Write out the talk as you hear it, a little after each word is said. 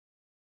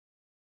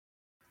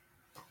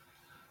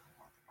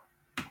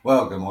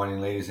Well, good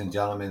morning, ladies and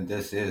gentlemen.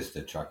 This is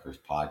the Truckers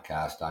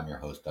Podcast. I'm your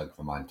host, Doug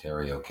from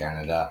Ontario,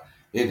 Canada.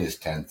 It is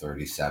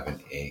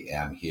 10:37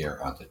 a.m. here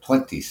on the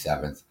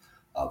 27th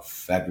of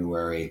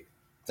February.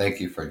 Thank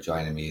you for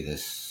joining me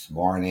this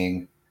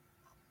morning.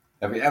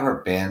 Have you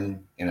ever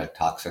been in a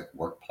toxic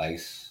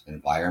workplace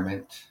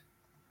environment?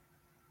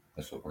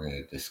 That's what we're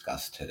going to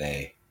discuss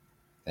today.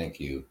 Thank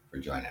you for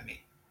joining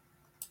me.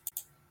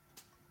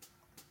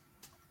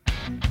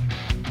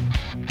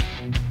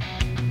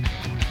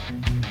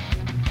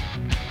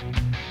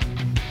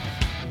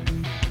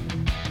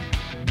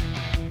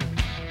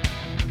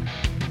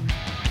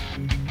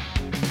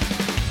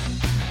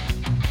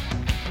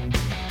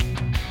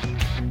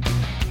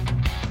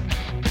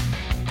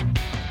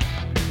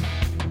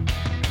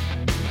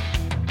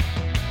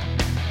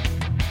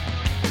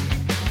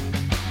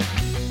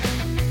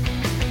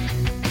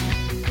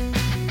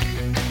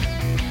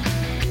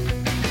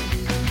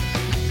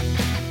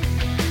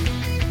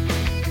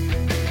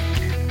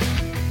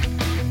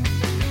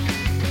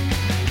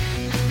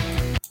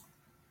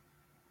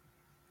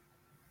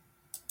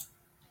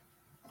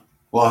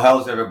 Well,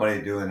 how's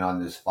everybody doing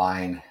on this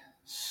fine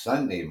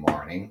Sunday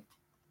morning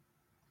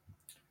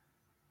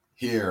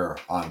here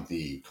on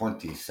the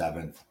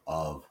 27th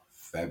of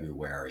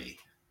February?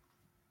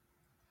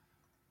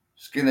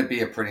 It's going to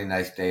be a pretty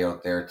nice day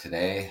out there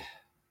today.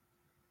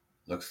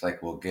 Looks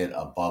like we'll get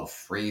above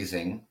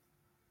freezing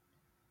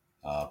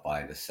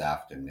by this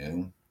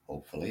afternoon,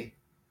 hopefully.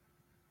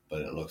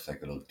 But it looks like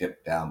it'll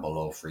dip down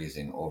below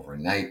freezing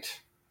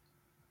overnight.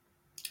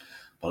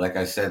 But like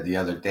I said the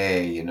other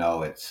day,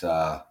 it's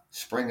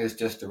spring is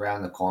just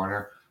around the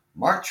corner.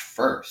 March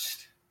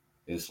 1st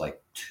is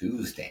like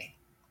Tuesday.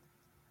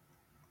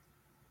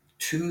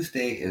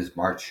 Tuesday is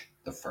March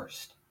the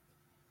 1st.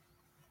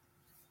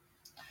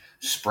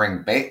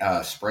 Spring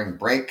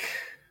break,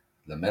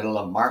 the middle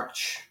of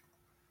March.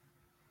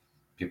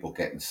 People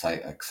getting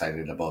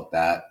excited about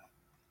that.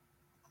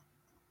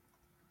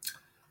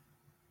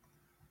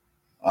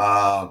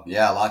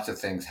 Yeah, lots of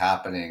things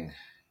happening.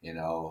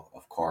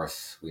 Of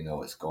course, we know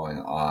what's going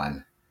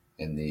on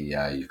in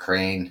the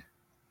Ukraine.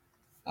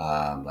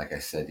 Like I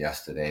said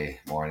yesterday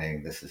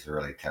morning, this is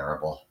really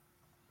terrible.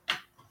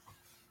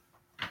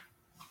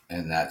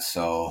 And that's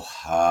so,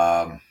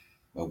 I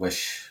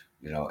wish,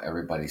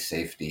 everybody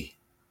safety.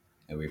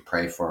 And we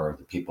pray for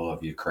the people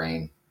of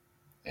Ukraine,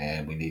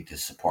 and we need to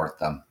support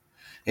them.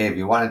 Hey, if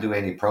you want to do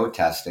any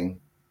protesting,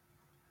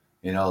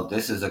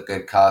 this is a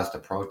good cause to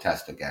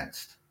protest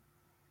against.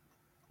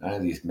 None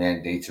of these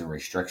mandates and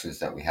restrictions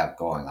that we have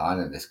going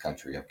on in this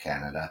country of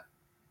Canada.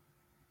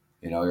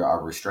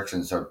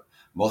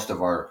 Most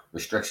of our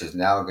restrictions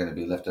now are going to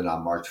be lifted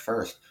on March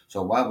 1st.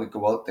 So why don't we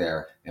go out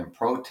there and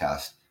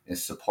protest and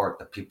support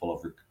the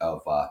people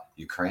of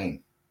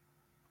Ukraine?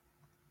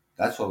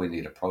 That's what we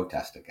need to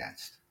protest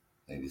against,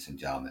 ladies and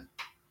gentlemen.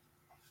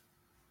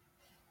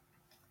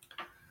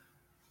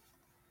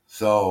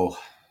 So,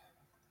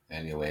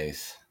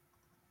 anyways,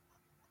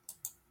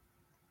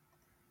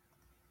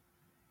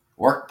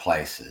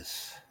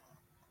 workplaces.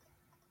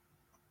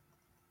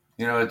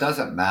 It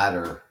doesn't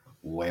matter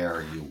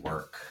where you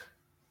work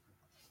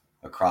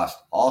across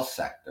all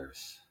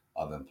sectors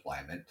of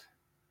employment.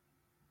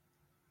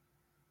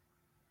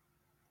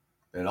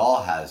 It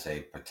all has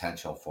a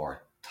potential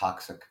for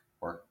toxic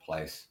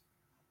workplace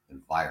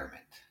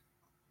environment.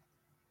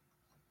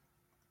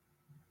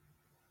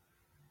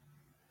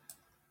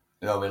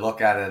 We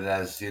look at it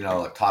as,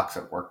 a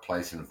toxic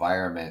workplace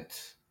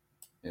environment,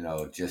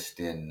 just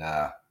in,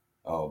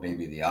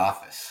 maybe the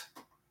office.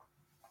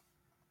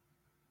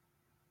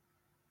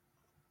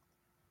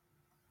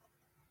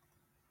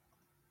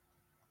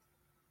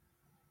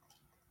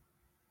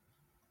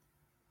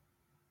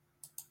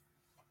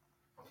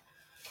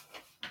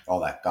 All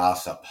that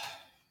gossip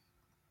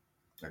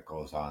that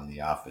goes on in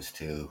the office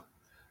too.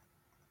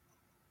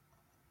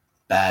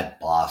 Bad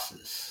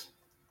bosses.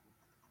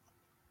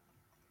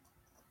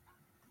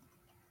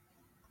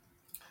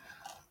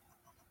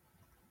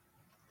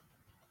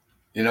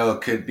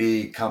 It could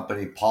be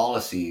company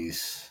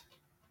policies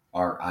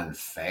are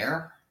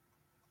unfair.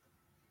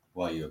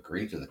 Well, you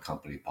agree to the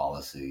company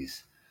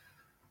policies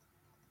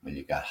when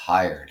you got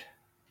hired.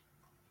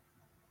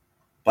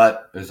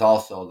 But there's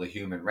also the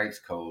human rights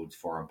codes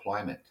for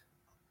employment.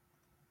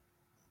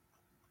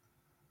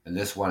 And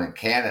this one in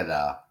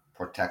Canada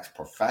protects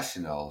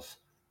professionals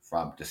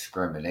from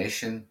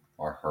discrimination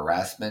or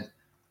harassment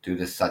due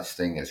to such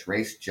thing as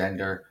race,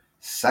 gender,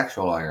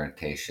 sexual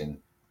orientation,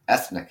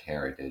 ethnic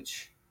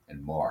heritage,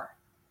 and more.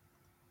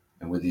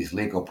 And with these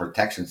legal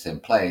protections in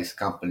place,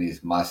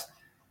 companies must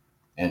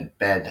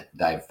embed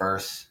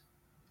diverse,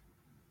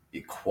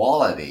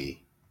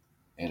 equality,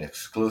 and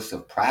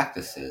exclusive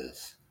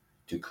practices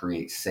to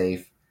create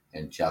safe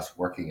and just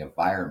working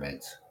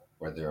environments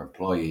where their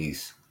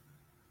employees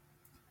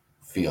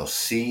feel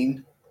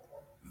seen,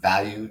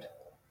 valued,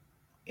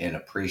 and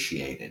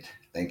appreciated.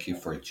 Thank you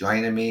for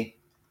joining me.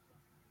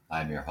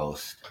 I'm your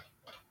host,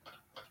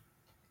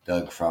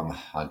 Doug from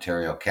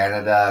Ontario,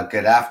 Canada.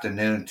 Good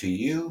afternoon to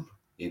you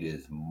It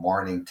is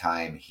morning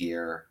time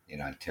here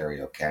in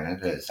Ontario,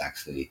 Canada. It's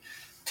actually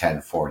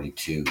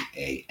 10:42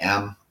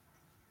 a.m.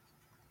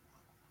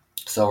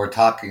 So we're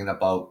talking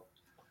about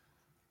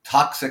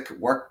toxic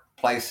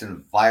workplace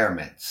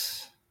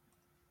environments,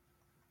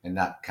 and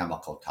not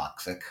chemical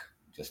toxic,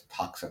 just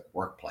toxic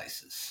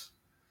workplaces.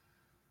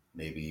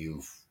 Maybe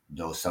you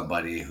know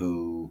somebody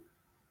who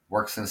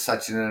works in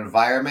such an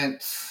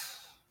environment.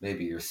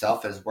 Maybe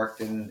yourself has worked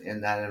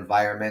in that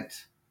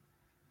environment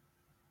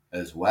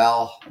as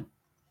well.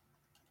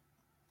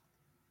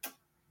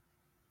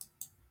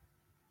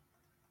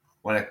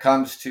 When it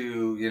comes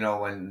to,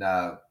 when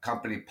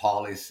company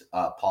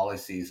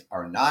policies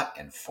are not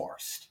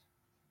enforced,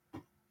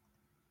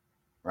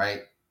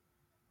 right?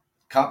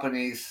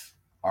 Companies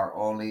are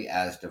only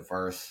as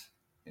diverse,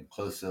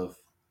 inclusive,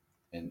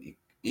 and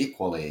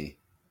equally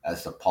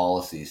as the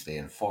policies they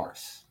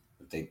enforce.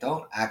 If they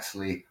don't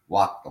actually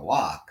walk the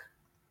walk,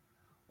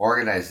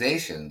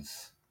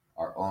 organizations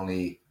are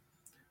only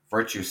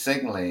virtue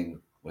signaling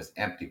with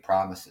empty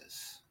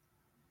promises.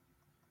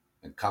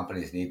 And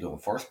companies need to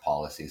enforce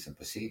policies and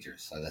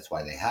procedures. So that's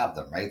why they have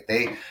them, right?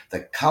 The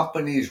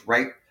companies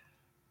write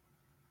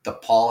the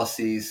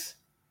policies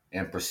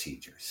and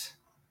procedures.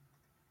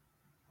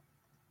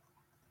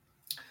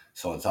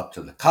 So it's up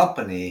to the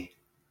company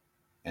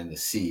and the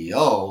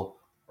CEO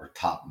or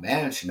top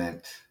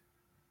management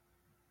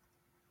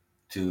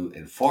to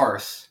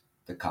enforce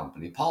the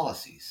company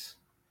policies.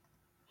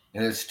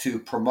 And it's to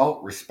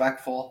promote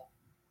respectful,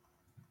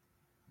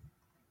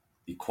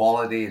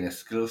 equality, and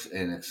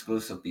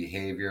exclusive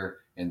behavior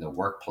in the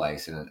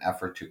workplace in an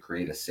effort to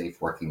create a safe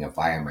working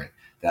environment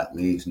that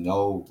leaves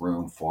no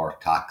room for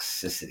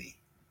toxicity.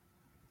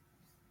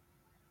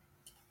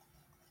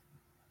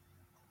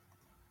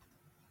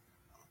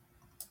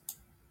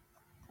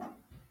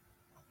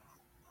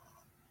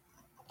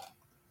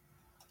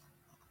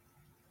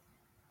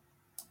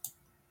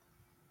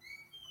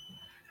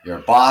 Your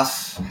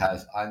boss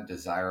has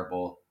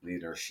undesirable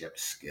leadership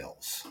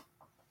skills.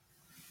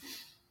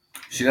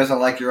 She doesn't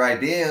like your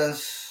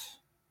ideas,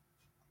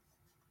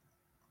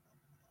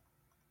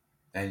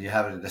 and you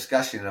have a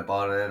discussion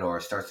about it, or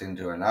it starts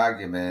into an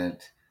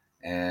argument,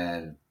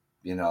 and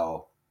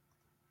your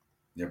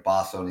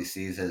boss only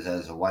sees it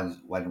as a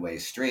one way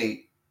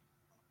street,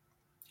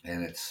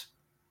 and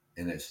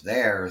it's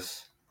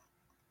theirs.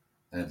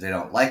 And if they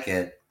don't like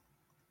it,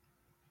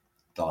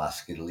 they'll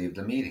ask you to leave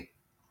the meeting,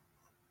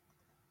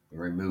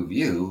 remove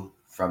you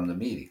from the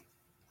meeting.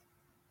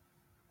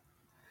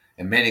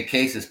 In many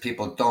cases,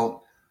 people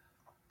don't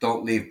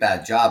leave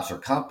bad jobs or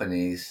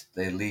companies;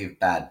 they leave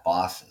bad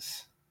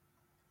bosses.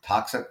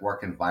 Toxic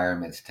work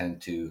environments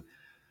tend to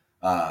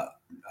uh,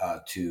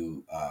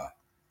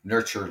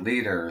 nurture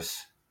leaders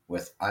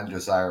with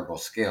undesirable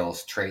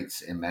skills,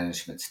 traits, and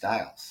management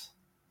styles.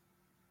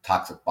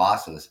 Toxic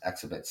bosses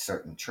exhibit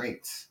certain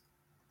traits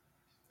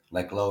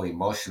like low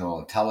emotional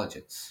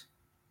intelligence,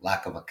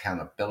 lack of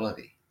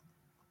accountability,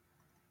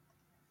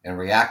 and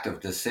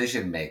reactive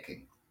decision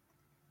making.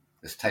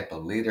 This type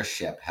of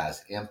leadership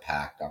has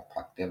impact on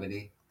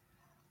productivity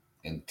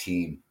and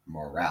team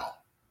morale.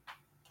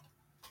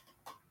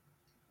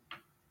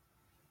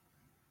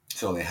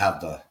 So they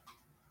have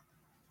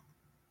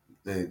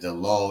the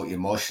low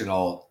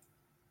emotional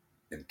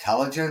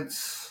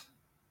intelligence,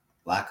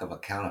 lack of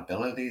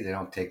accountability. They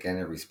don't take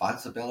any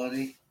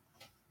responsibility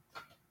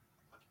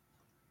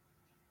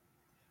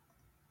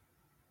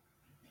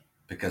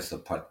because the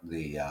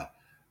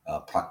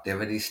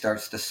productivity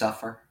starts to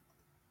suffer.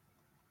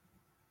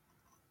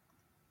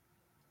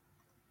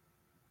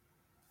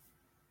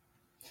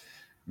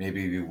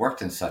 Maybe you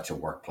worked in such a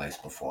workplace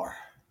before.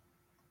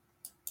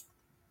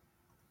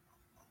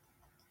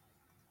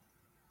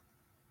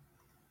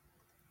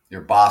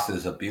 Your boss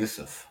is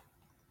abusive.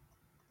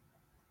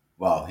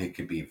 Well, he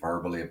could be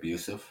verbally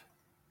abusive,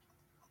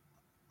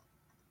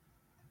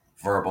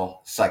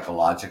 verbal,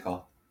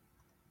 psychological,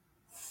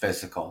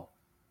 physical,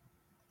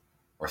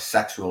 or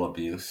sexual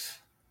abuse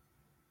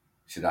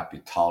should not be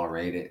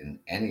tolerated in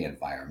any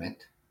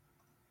environment.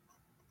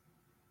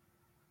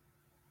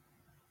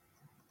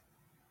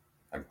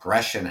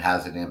 Aggression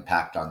has an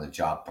impact on the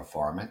job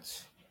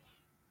performance,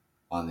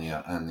 on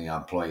the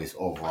employee's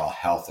overall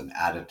health and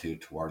attitude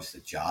towards the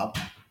job.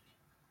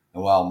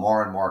 And while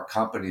more and more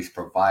companies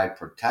provide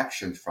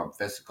protections from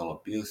physical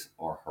abuse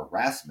or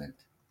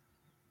harassment,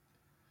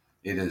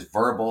 it is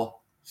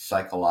verbal,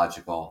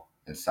 psychological,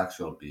 and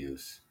sexual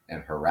abuse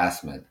and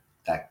harassment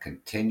that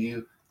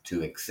continue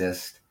to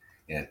exist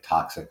in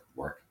toxic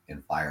work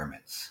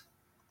environments.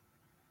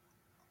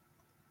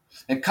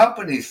 And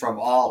companies from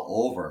all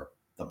over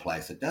the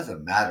place, it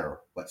doesn't matter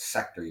what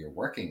sector you're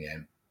working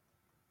in.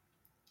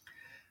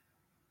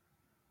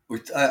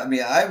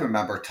 I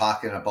remember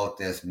talking about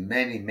this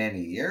many,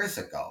 many years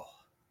ago.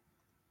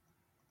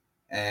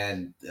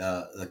 And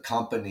the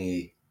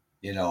company,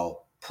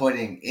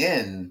 putting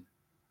in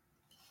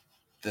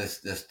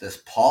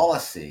this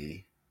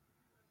policy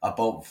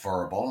about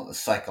verbal,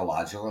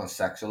 psychological, and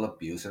sexual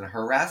abuse and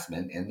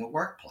harassment in the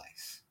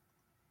workplace.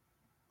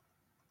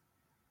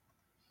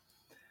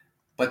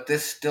 But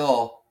this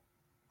still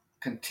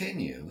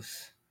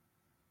continues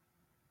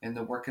in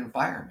the work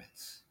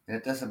environments. And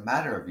it doesn't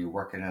matter if you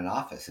work in an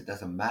office. It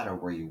doesn't matter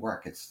where you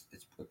work. It's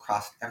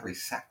across every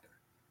sector.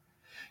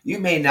 You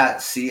may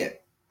not see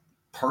it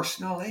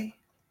personally,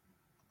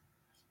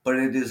 but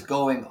it is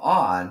going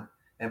on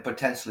and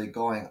potentially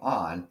going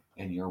on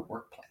in your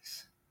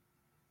workplace.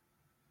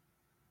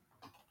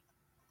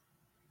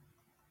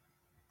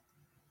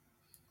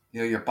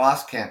 Your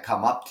boss can't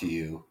come up to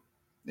you,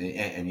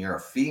 and you're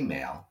a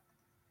female,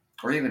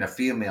 or even a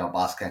female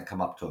boss can't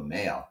come up to a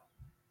male,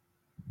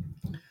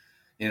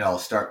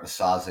 start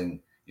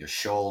massaging your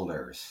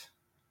shoulders,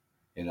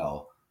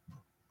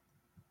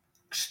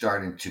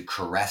 starting to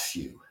caress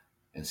you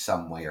in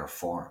some way or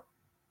form.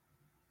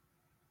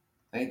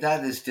 I mean,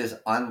 that is just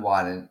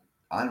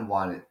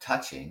unwanted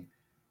touching,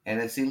 and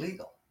it's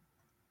illegal.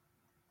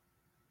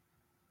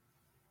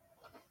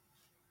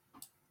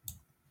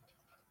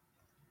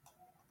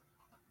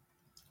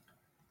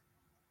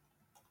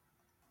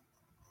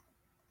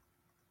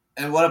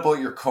 And what about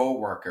your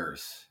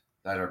coworkers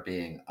that are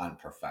being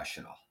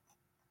unprofessional?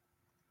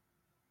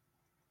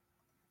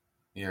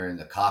 You're in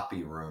the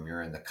copy room,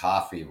 you're in the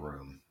coffee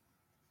room,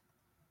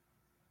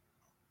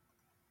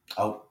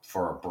 out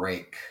for a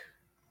break.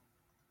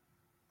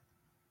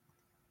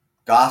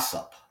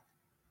 Gossip.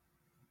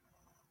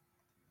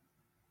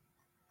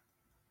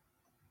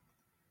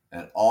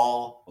 And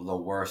all of the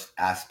worst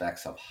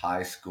aspects of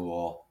high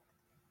school,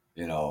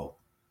 that's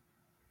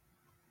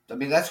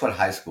what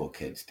high school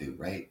kids do,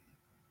 right?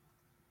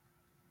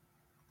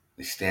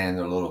 They stand in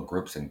their little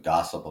groups and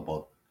gossip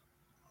about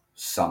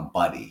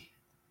somebody.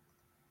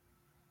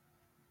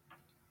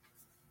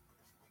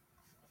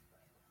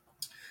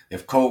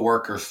 If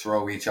co-workers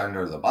throw each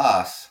under the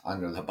bus,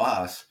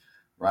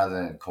 rather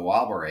than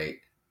cooperate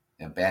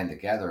and band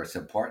together, it's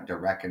important to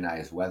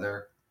recognize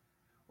whether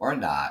or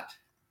not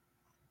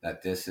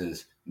that this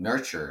is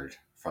nurtured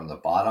from the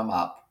bottom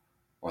up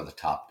or the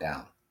top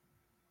down.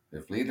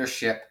 If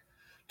leadership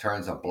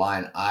turns a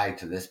blind eye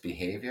to this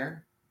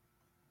behavior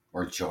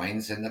or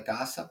joins in the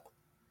gossip,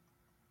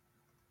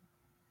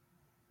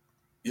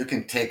 you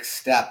can take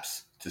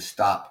steps to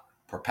stop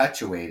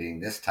perpetuating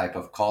this type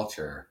of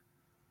culture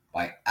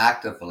by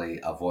actively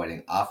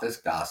avoiding office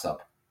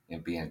gossip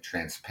and being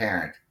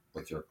transparent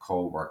with your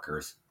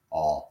co-workers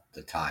all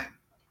the time.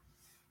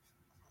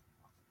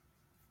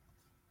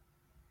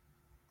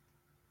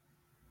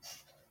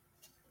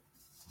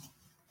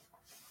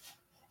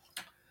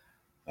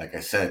 Like I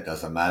said, it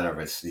doesn't matter if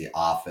it's the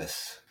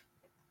office.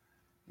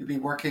 You'd be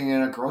working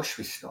in a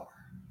grocery store,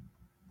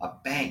 a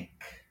bank,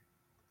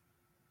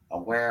 a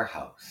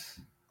warehouse,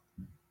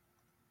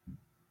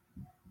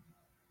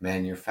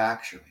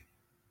 manufacturing.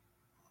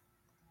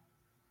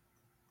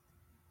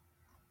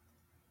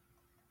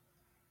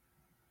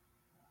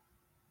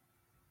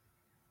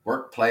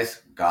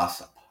 Workplace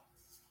gossip.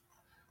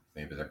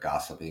 Maybe they're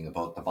gossiping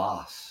about the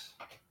boss.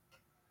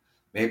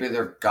 Maybe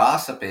they're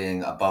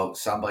gossiping about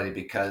somebody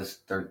because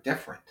they're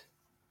different,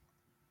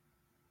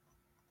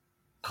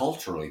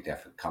 culturally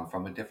different, come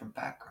from a different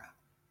background.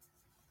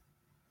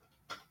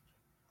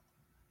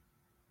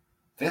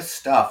 This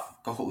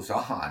stuff goes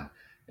on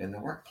in the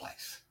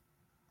workplace.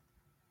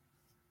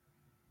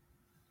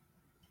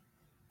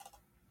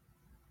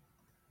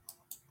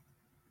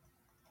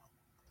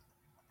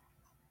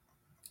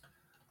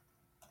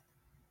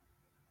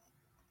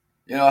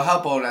 How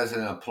about as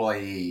an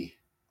employee,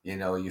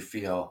 you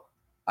feel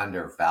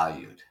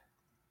undervalued,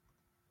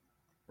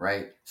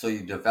 right? So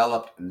you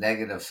develop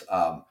negative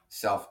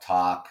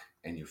self-talk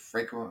and you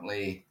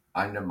frequently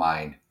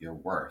undermine your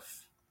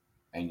worth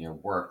and your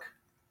work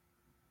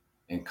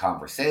in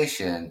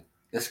conversation.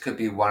 This could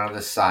be one of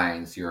the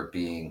signs you're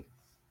being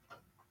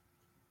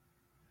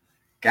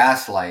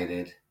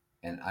gaslighted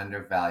and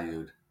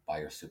undervalued by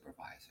your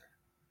supervisor.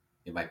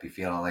 You might be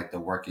feeling like the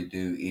work you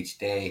do each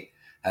day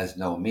has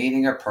no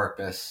meaning or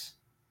purpose,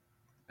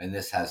 and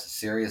this has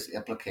serious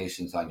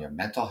implications on your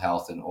mental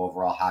health and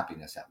overall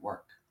happiness at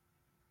work.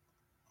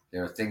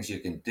 There are things you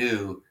can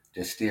do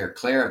to steer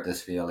clear of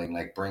this feeling,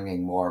 like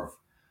bringing more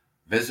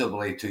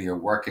visibly to your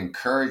work,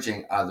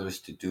 encouraging others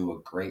to do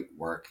a great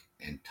work,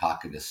 and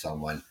talking to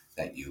someone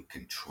that you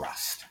can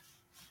trust.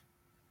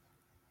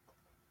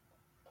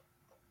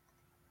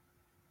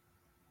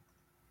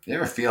 You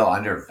ever feel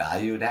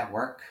undervalued at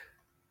work?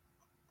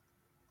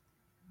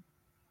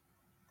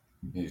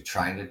 You're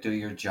trying to do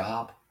your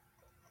job,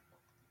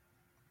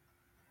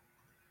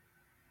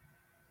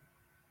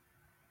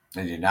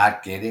 and you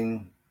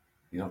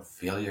don't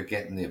feel you're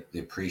getting the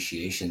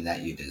appreciation that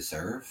you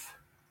deserve.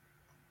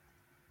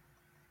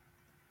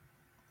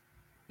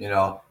 You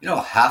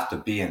don't have to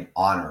be an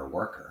honor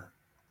worker.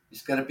 You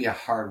just got to be a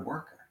hard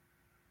worker.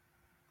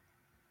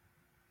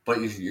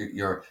 But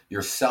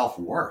your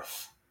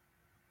self-worth,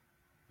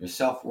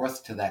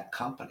 to that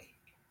company.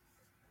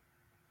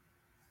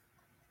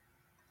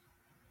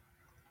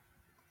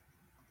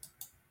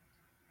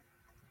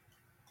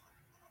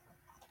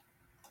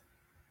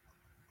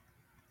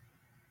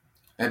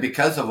 And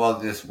because of all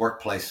this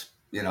workplace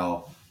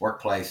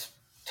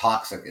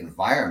toxic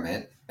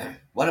environment,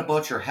 what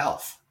about your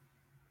health?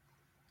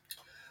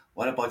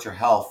 What about your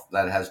health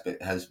that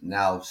has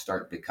now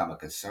started to become a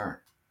concern?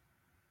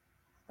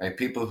 Right?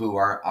 People who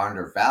are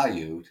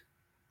undervalued,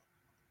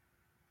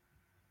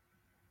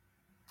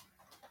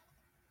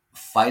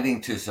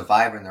 fighting to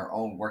survive in their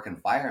own work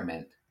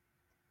environment,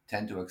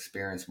 tend to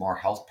experience more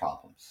health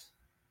problems.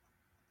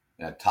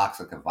 And a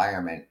toxic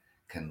environment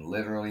can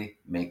literally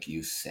make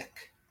you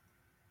sick.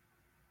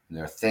 And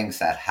there are things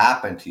that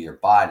happen to your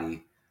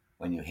body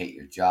when you hate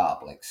your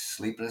job, like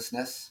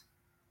sleeplessness,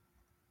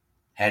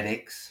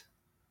 headaches,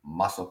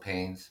 muscle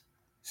pains,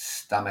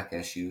 stomach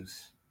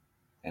issues,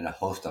 and a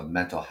host of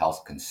mental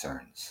health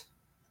concerns.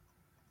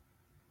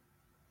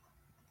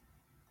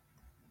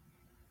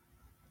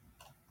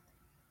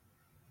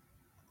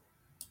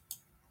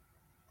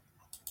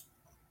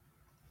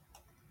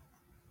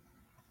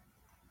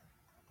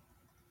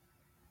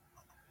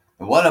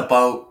 And what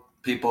about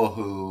people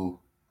who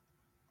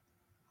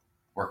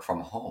work from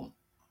home?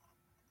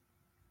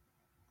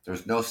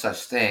 There's no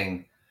such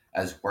thing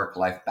as work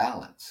life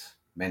balance.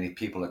 Many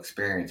people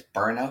experience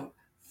burnout,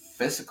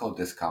 physical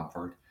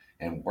discomfort,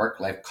 and work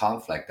life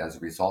conflict as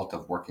a result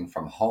of working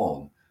from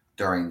home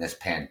during this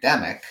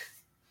pandemic.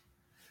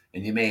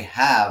 And you may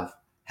have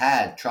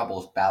had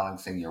troubles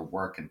balancing your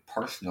work and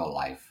personal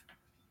life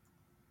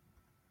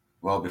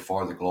well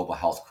before the global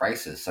health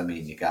crisis. I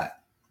mean, you got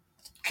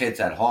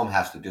kids at home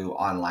has to do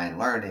online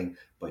learning,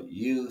 but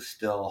you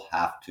still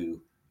have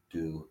to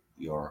do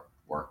your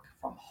work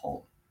from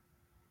home.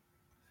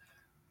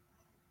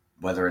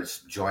 Whether it's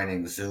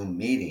joining Zoom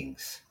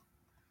meetings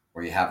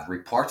where you have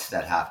reports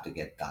that have to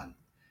get done,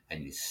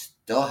 and you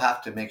still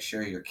have to make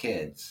sure your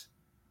kids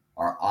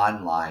are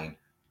online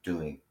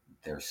doing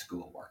their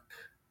schoolwork,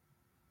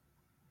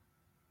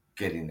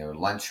 getting their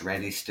lunch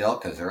ready still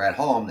because they're at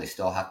home. They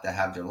still have to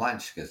have their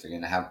lunch because they're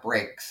going to have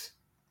breaks.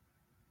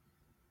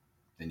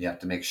 Then you have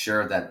to make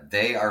sure that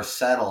they are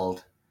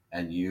settled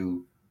and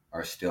you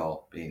are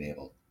still being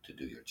able to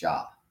do your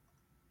job.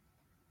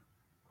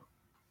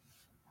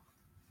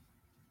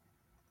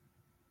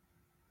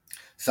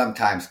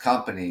 Sometimes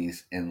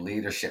companies and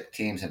leadership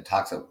teams in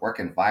toxic work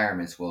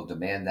environments will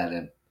demand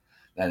that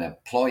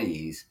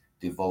employees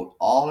devote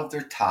all of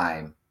their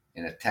time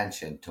and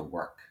attention to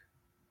work.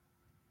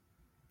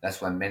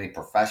 That's when many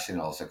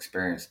professionals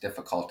experience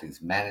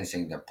difficulties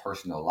managing their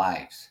personal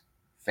lives,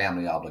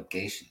 family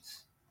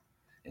obligations,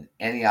 and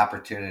any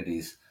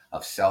opportunities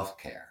of self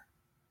care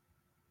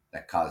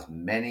that cause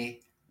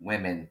many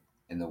women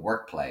in the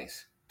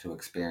workplace to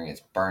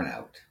experience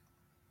burnout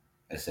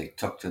as they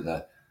took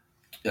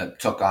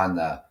on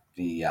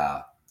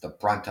the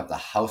brunt of the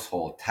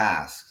household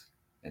tasks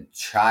and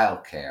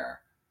childcare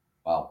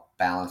while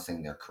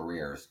balancing their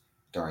careers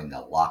during the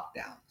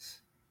lockdowns.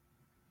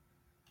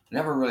 We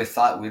never really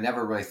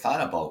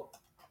thought about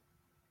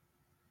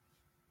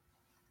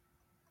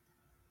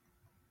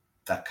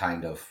that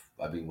kind of.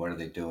 I mean, what are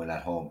they doing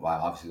at home?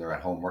 Well, obviously they're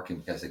at home working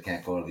because they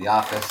can't go to the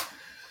office.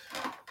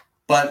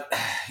 But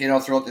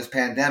throughout this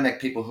pandemic,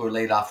 people who are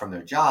laid off from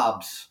their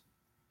jobs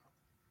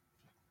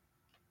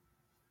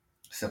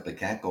simply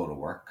can't go to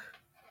work.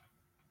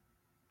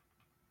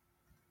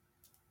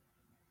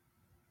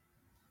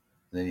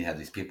 And then you have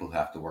these people who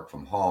have to work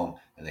from home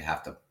and they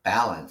have to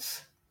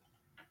balance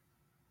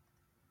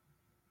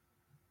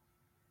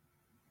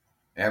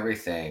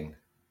everything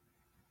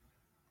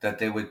that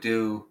they would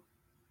do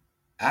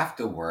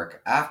after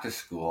work, after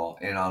school,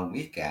 and on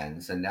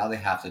weekends. And now they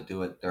have to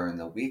do it during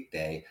the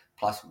weekday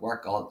plus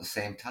work all at the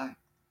same time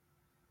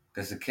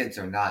because the kids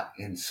are not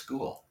in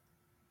school.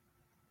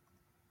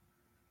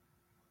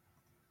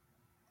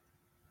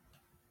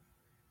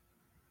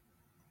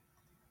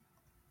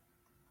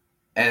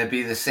 And it'd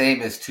be the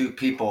same as two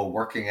people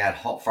working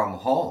from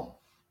home.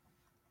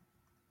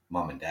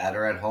 Mom and dad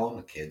are at home,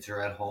 the kids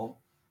are at home.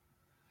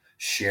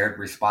 Shared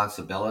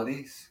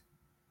responsibilities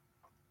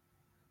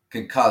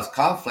can cause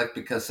conflict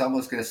because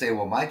someone's going to say,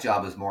 well, my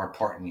job is more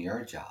important than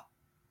your job.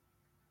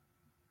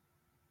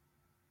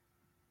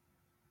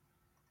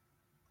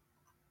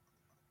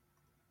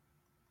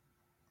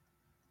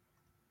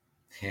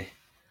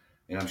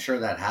 And I'm sure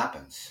that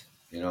happens.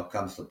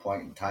 Comes to the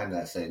point in time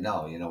that I say,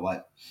 no, you know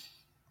what?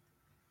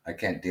 I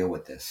can't deal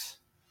with this.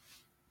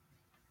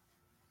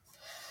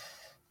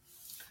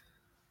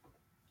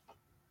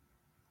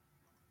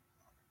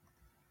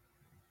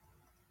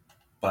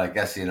 But I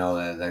guess,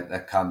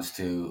 that comes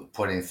to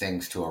putting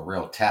things to a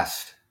real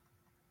test,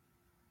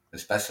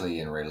 especially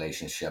in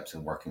relationships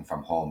and working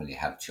from home and you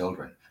have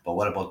children. But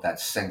what about that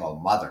single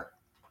mother?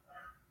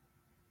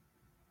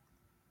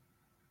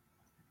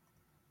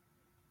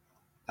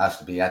 Has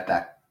to be at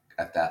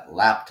that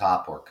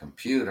laptop or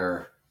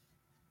computer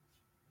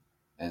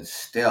and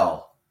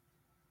still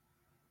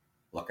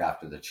look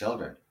after the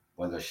children,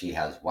 whether she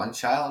has one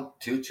child,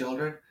 two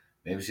children,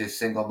 maybe she's a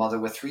single mother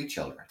with three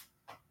children.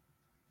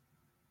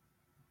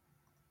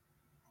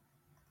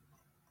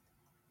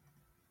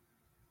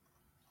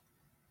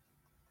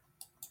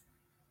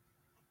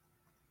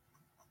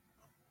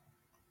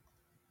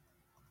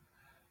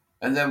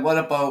 And then what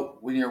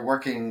about when you're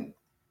working,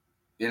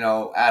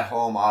 at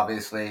home,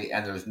 obviously,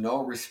 and there's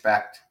no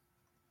respect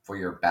for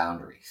your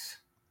boundaries.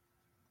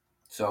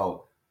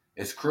 So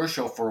it's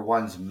crucial for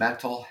one's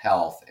mental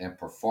health and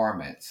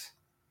performance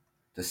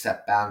to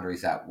set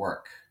boundaries at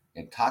work.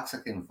 In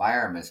toxic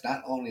environments,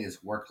 not only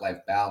is work life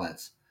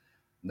balance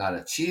not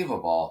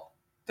achievable,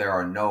 there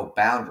are no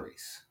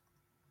boundaries.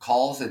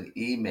 Calls and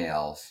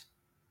emails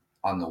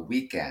on the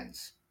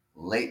weekends,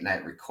 late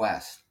night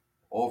requests,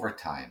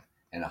 overtime,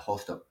 and a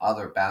host of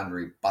other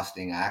boundary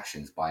busting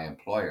actions by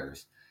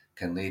employers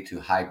can lead to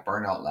high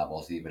burnout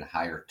levels, even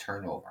higher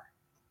turnover.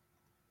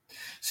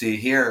 See,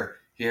 here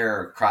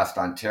across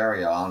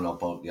Ontario, I don't know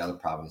about the other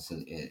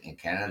provinces in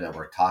Canada.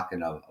 We're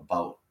talking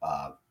about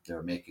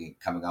they're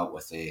coming out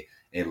with a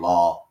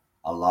law.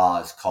 A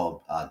law is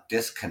called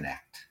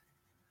disconnect,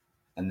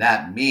 and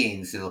that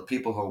means the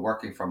people who are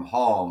working from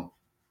home.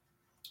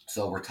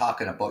 So we're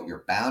talking about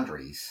your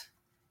boundaries.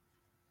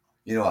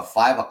 At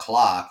 5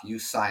 o'clock, you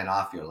sign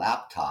off your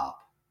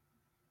laptop.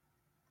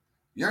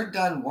 You're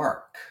done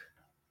work.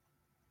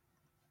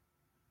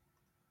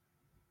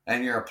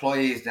 And your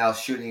employee is now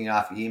shooting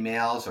off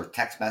emails or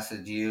text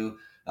message you.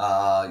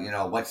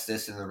 What's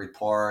this in the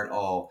report?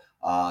 Oh,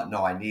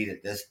 no, I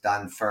needed this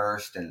done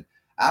first. And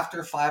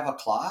after 5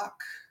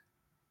 o'clock,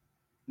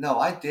 no,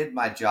 I did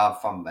my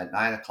job from at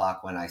 9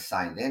 o'clock when I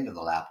signed into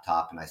the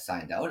laptop and I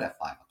signed out at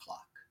 5 o'clock.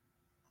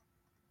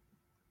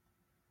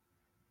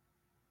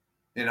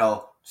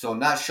 So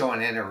not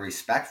showing any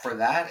respect for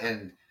that,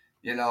 and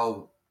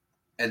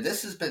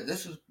this has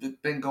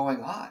been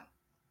going on.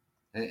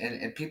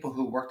 And people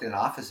who worked in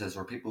offices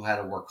or people who had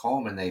to work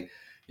home and they,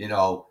 you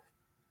know,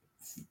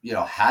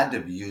 had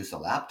to use a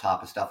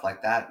laptop and stuff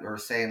like that, were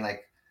saying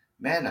like,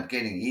 man, I'm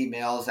getting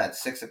emails at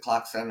 6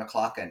 o'clock, 7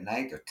 o'clock at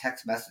night, or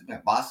text message. My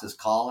boss is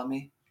calling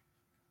me.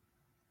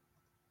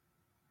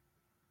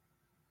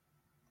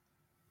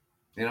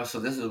 So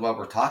this is what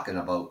we're talking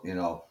about.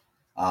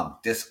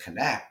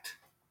 Disconnect,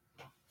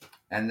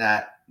 and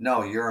that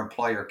no, your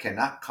employer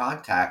cannot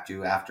contact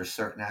you after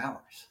certain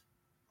hours.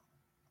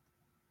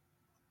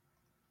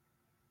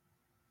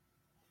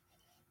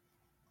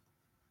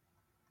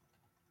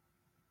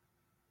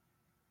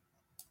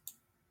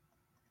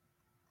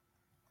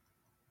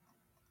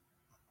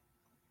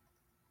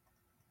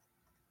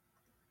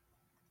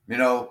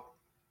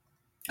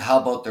 How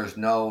about there's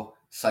no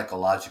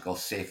psychological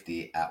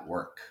safety at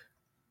work?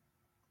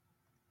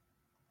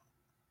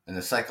 And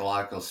the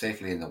psychological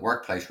safety in the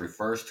workplace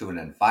refers to an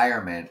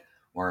environment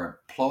where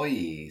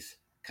employees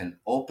can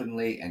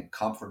openly and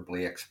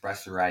comfortably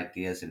express their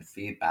ideas and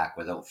feedback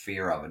without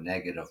fear of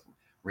negative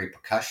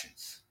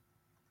repercussions.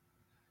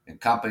 And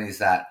companies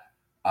that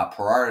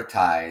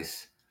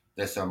prioritize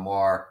this are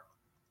more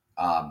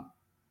um,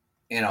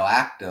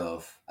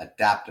 active,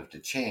 adaptive to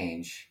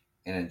change,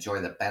 and enjoy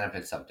the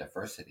benefits of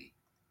diversity.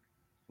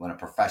 When a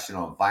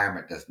professional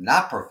environment does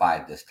not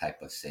provide this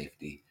type of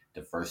safety,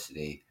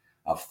 diversity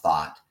of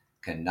thought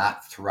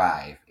cannot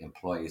thrive.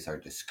 Employees are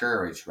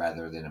discouraged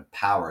rather than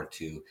empowered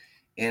to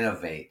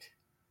innovate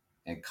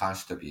and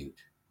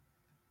contribute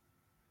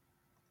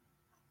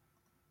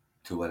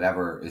to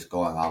whatever is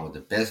going on with the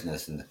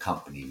business and the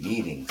company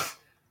meetings.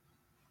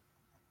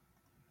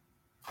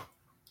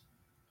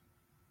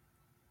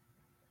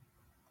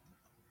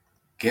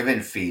 Giving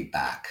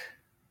feedback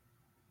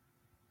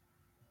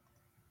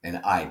and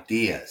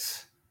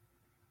ideas.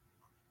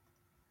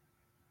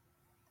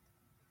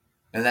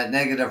 And that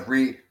negative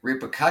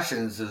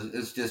repercussions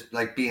is just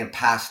like being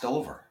passed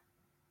over.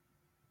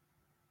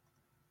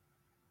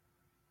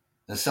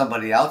 And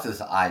somebody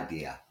else's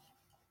idea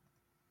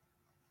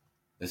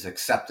is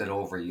accepted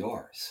over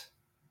yours.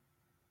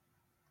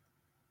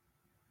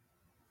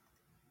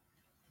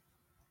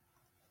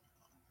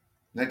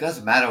 And it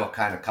doesn't matter what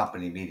kind of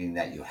company meeting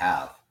that you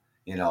have.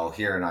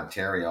 Here in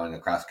Ontario and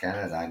across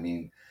Canada, I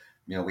mean,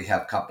 we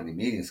have company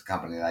meetings. The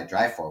company that I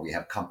drive for, we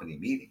have company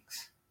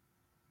meetings.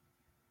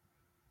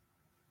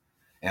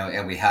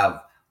 And we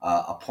have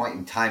a point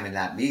in time in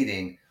that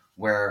meeting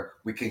where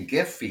we can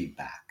give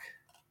feedback.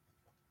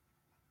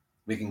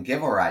 We can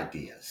give our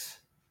ideas.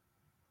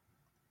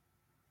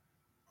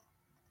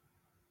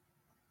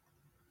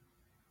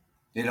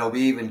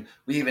 We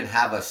even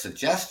have a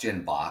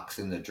suggestion box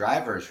in the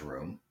driver's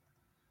room,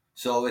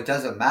 so it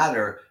doesn't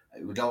matter.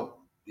 You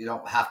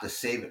don't have to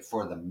save it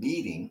for the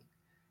meeting.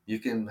 You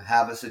can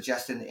have a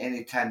suggestion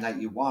anytime that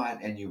you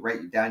want, and you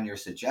write down your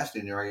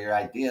suggestion or your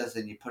ideas,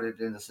 and you put it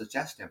in the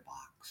suggestion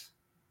box.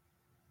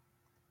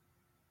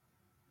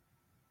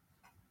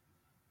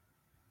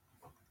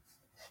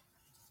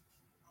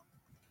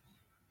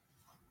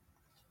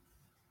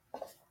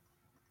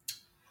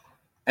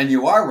 And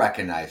you are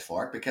recognized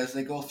for it because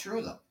they go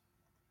through them.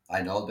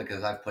 I know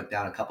because I've put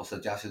down a couple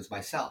suggestions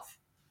myself.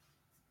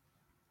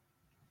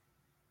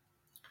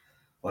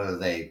 Whether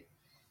they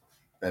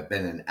have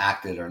been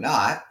enacted or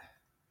not,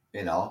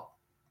 I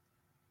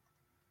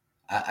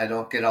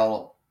don't get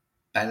all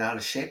bent out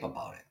of shape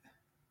about it.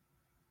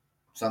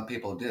 Some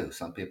people do.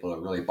 Some people, it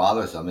really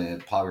bothers them, and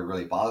it probably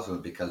really bothers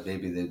them because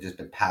maybe they've just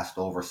been passed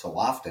over so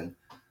often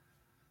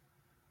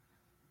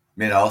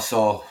Then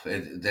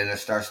it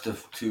starts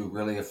to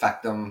really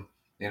affect them,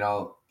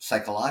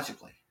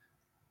 psychologically.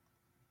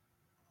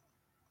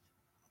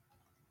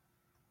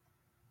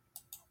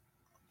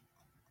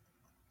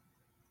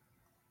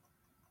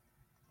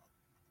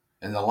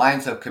 And the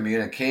lines of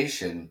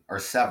communication are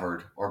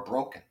severed or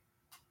broken.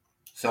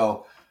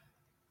 So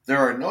there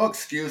are no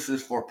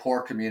excuses for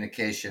poor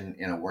communication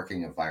in a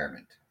working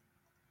environment.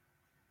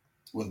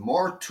 With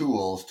more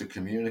tools to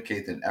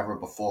communicate than ever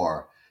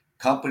before,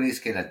 companies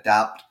can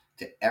adapt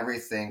to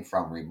everything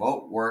from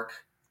remote work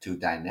to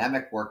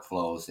dynamic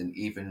workflows and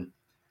even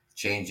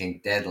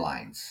changing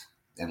deadlines.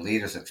 And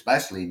leaders,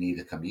 especially, need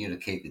to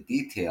communicate the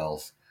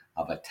details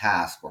of a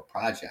task or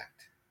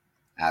project,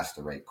 ask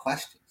the right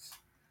questions,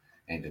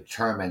 and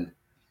determine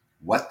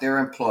what their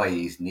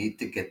employees need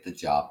to get the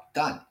job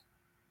done.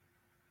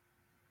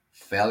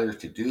 Failure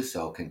to do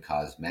so can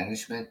cause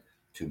management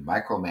to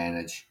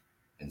micromanage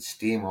and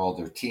steamroll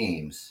their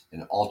teams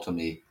and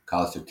ultimately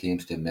cause their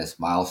teams to miss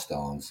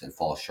milestones and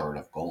fall short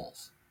of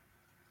goals.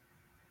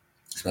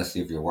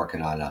 Especially if you're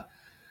working on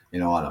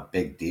a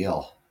big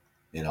deal,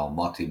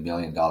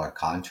 multi-million dollar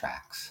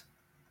contracts.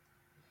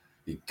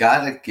 You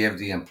got to give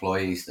the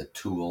employees the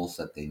tools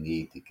that they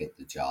need to get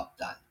the job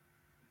done.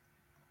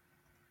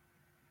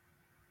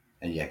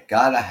 And you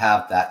got to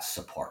have that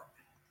support.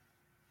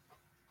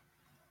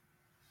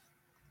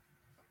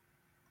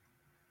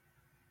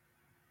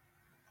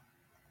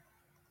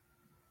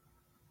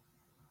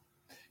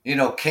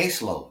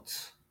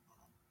 Caseloads.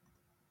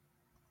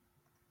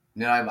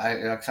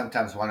 I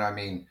sometimes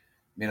wonder.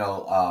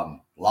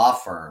 Law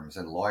firms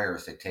and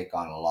lawyers, they take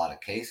on a lot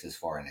of cases.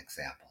 For an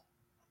example,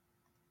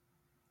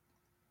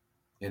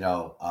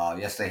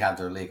 yes, they have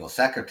their legal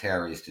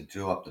secretaries to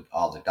do up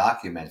all the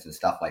documents and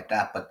stuff like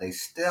that, but they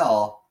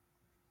still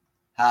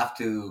have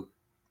to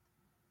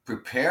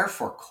prepare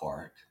for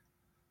court,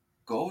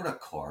 go to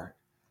court,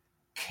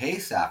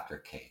 case after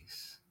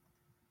case.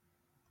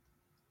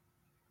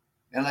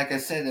 And like I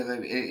said,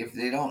 if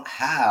they don't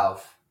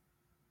have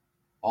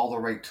all the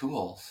right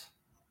tools,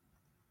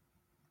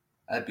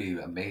 that'd be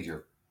a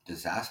major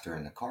disaster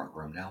in the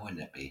courtroom now,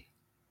 wouldn't it be?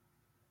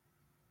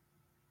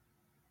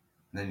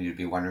 And then you'd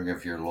be wondering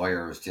if your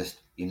lawyer is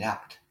just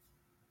inept.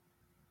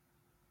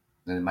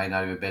 Then it might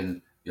not have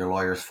been your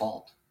lawyer's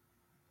fault.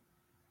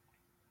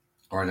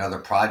 Or another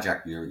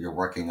project you're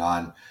working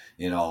on,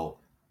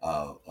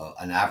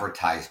 an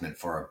advertisement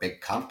for a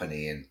big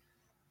company, and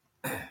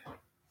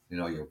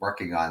you're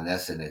working on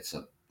this, and it's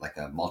like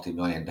a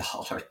multi-million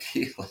dollar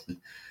deal.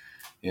 And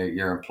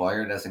your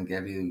employer doesn't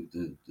give you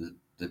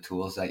the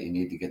tools that you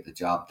need to get the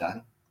job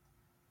done.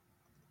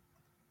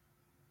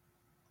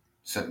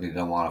 Certainly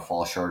don't want to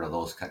fall short of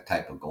those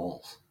type of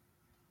goals.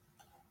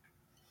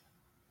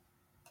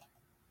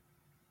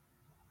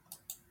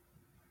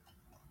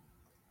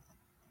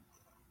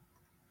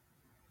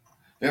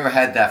 You ever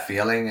had that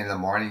feeling in the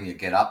morning, you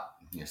get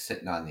up, you're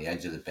sitting on the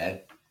edge of the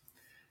bed,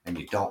 and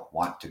you don't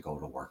want to go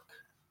to work?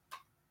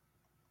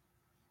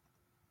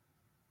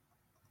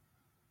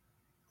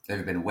 Have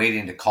you been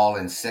waiting to call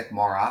in sick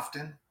more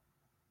often?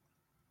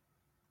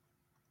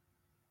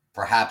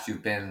 Perhaps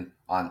you've been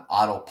on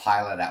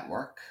autopilot at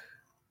work.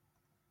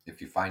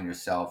 If you find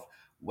yourself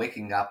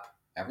waking up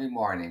every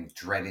morning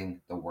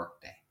dreading the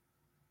workday.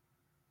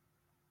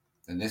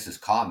 And this is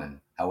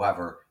common.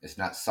 However, it's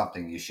not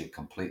something you should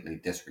completely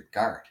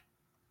disregard.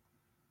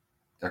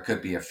 There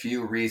could be a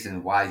few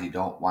reasons why you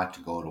don't want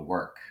to go to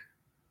work.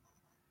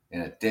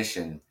 In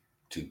addition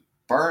to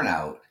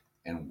burnout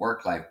and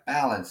work life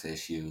balance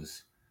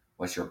issues,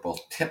 which are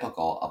both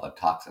typical of a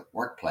toxic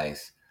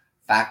workplace,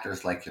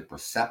 factors like your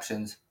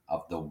perceptions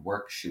of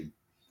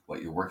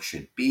what your work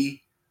should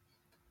be,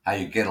 how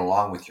you get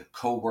along with your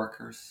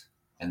coworkers,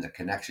 and the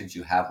connections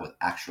you have with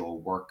actual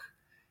work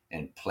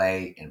and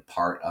play in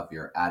part of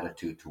your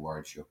attitude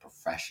towards your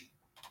profession.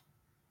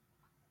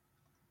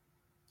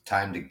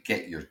 Time to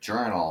get your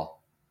journal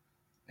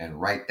and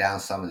write down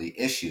some of the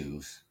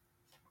issues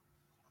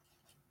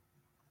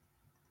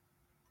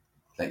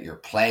that you're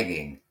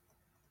plaguing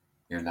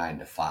your 9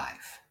 to 5.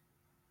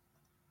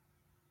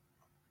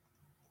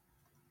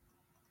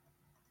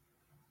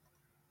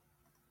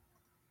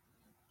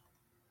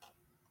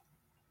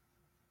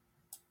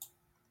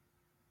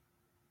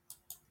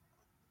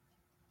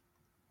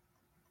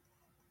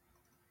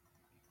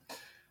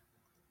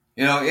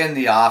 In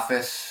the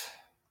office,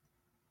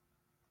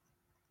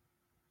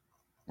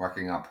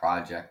 working on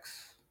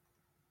projects.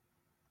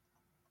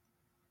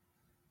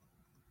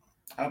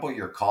 How about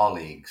your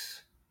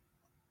colleagues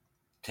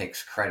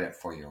takes credit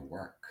for your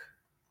work?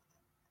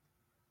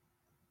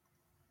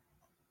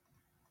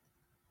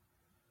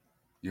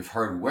 You've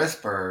heard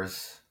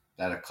whispers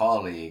that a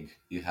colleague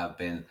you have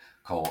been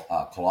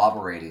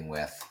collaborating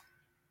with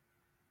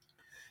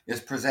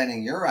is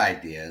presenting your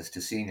ideas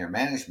to senior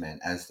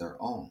management as their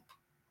own.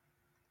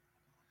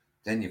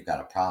 Then you've got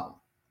a problem.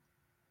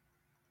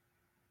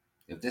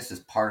 If this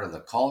is part of the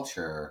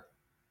culture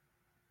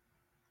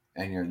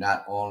and you're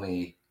not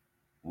only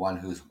one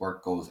whose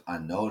work goes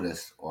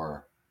unnoticed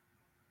or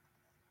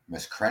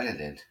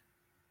miscredited,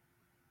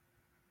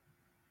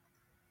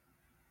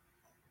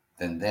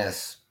 then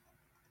this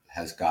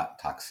has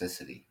got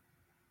toxicity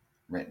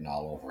written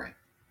all over it.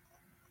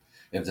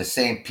 If the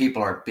same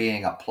people are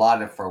being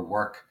applauded for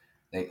work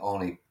they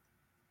only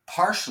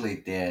partially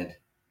did,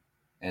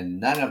 and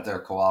none of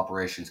their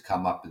cooperations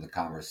come up in the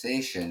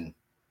conversation,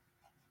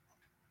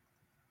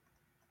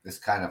 this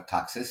kind of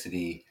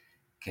toxicity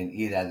can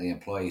eat at the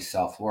employee's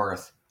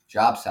self-worth,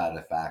 job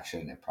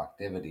satisfaction, and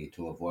productivity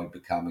to avoid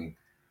becoming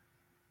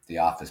the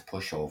office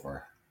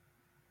pushover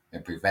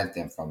and prevent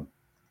them from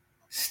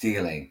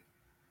stealing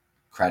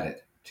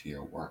credit to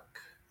your work.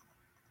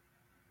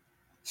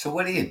 So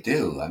what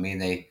do? I mean,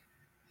 they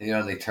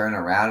turn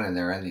around and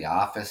they're in the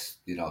office,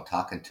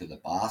 talking to the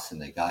boss,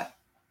 and they got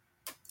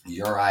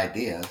your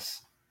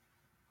ideas,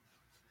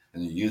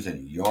 and they're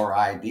using your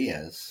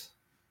ideas,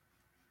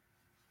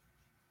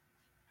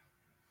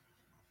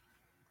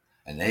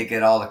 and they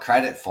get all the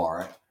credit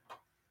for it.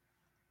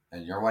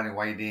 And you're wondering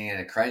why you didn't get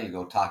any credit. You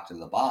go talk to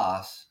the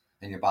boss,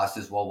 and your boss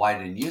says, "Well, why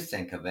didn't you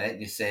think of it?"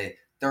 And you say,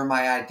 "They're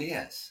my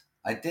ideas.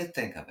 I did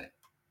think of it."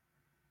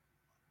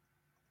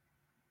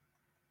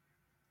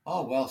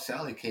 "Oh, well,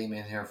 Sally came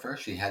in here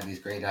first. She had these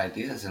great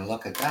ideas, and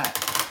look at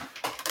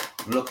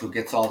that. Look who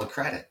gets all the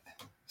credit.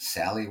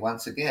 Sally,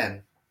 once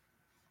again,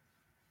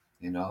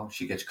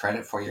 she gets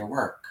credit for your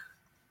work."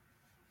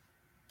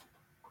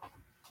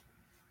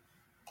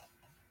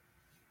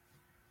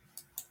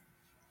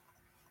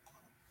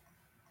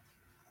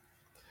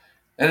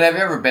 And have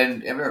you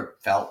ever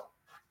felt,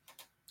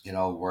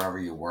 wherever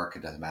you work,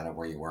 it doesn't matter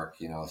where you work,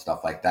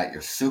 stuff like that,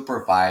 your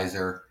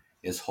supervisor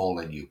is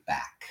holding you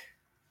back?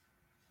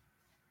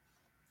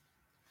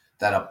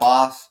 That a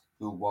boss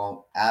who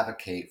won't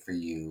advocate for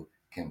you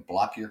can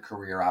block your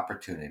career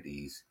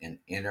opportunities and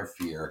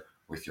interfere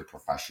with your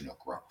professional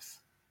growth.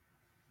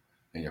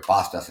 And your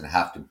boss doesn't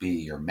have to be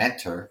your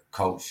mentor,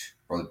 coach,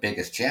 or the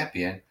biggest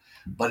champion,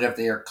 but if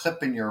they are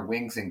clipping your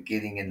wings and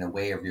getting in the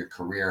way of your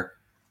career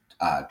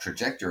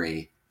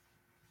trajectory,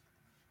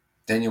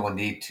 then you will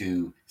need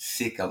to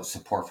seek out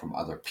support from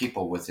other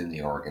people within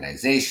the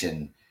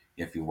organization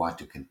if you want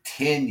to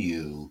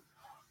continue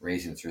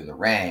raising through the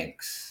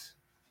ranks.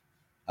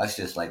 That's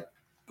just like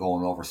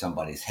going over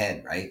somebody's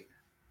head, right?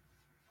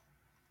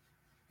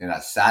 You're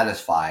not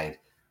satisfied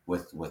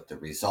with the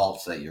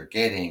results that you're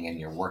getting, and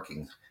you're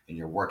working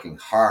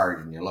hard,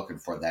 and you're looking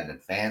for that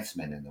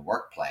advancement in the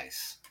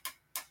workplace.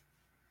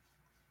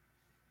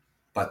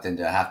 But then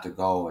to have to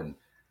go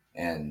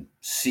and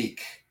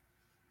seek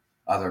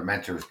other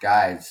mentors,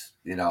 guides,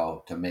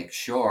 to make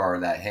sure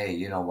that, hey,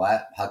 you know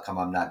what? How come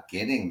I'm not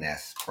getting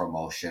this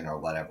promotion or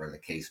whatever the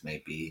case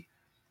may be?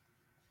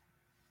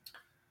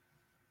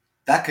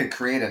 That could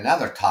create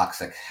another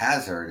toxic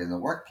hazard in the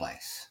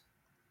workplace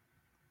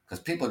because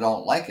people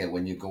don't like it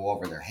when you go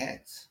over their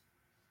heads.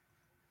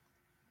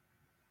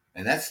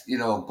 And that's,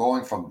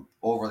 going from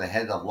over the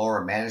head of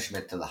lower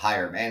management to the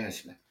higher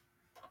management.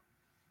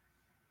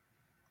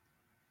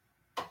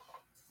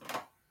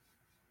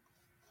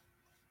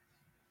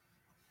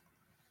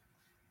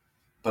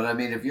 But I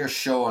mean, if you're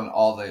showing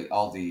all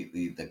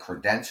the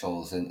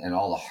credentials and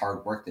all the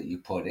hard work that you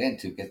put in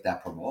to get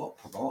that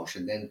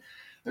promotion, then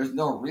there's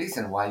no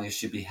reason why you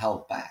should be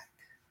held back.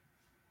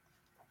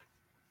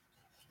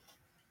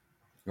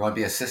 You want to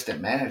be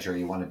assistant manager,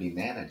 you want to be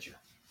manager.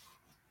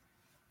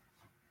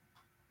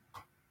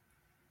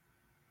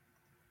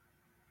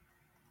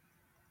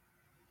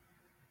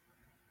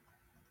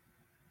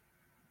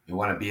 You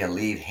want to be a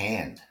lead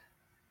hand.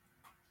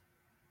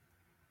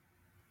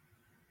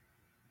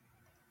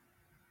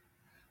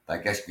 But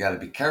I guess you got to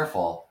be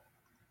careful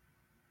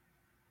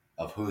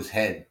of whose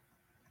head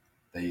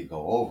that you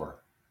go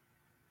over,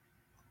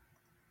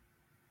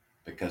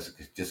 because it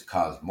could just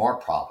cause more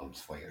problems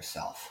for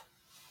yourself.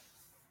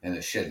 And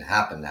it shouldn't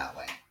happen that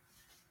way.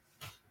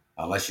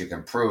 Unless you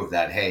can prove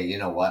that, hey, you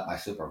know what, my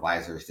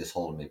supervisor is just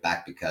holding me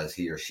back because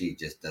he or she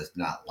just does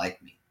not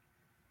like me.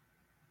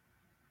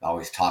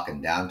 Always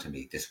talking down to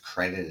me,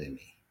 discrediting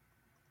me.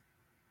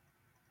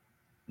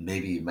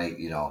 Maybe you might,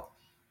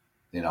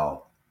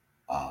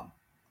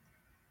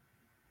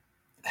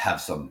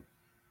 have some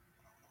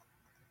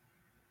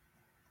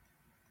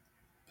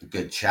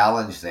good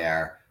challenge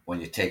there when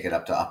you take it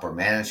up to upper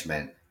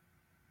management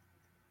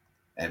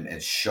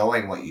and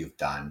showing what you've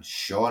done,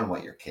 showing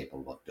what you're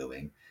capable of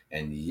doing.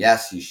 And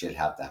yes, you should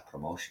have that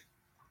promotion.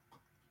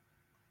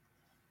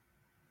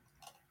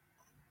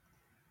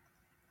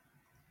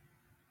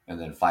 And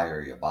then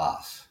fire your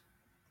boss.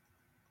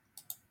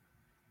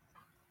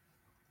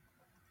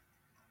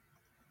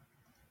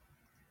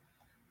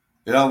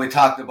 We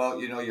talked about,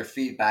 your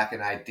feedback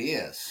and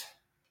ideas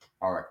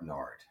are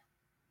ignored.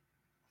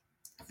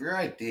 If your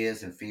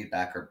ideas and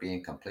feedback are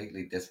being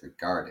completely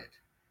disregarded,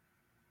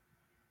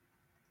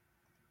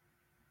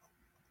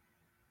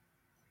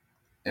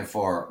 and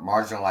for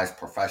marginalized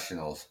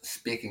professionals,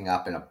 speaking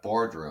up in a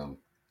boardroom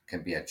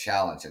can be a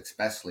challenge,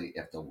 especially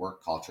if the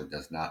work culture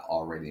does not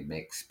already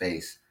make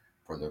space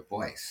for their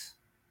voice.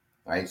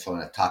 Right? So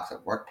in a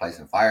toxic workplace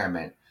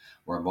environment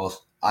where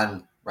most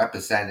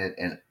unrepresented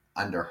and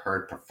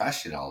underheard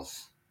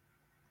professionals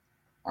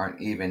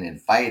aren't even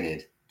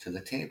invited to the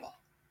table.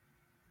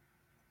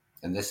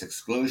 And this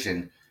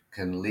exclusion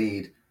can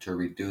lead to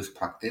reduced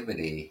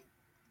productivity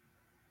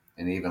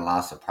and even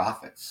loss of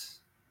profits.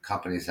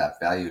 Companies that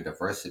value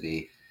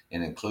diversity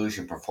and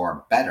inclusion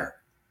perform better.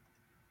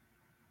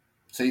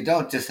 So you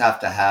don't just have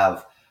to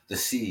have the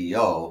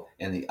CEO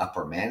and the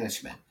upper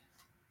management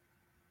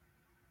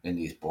in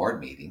these board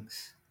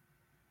meetings,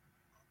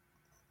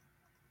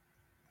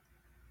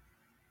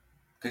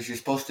 because you're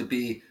supposed to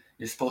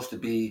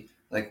be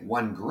like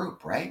one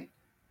group, right?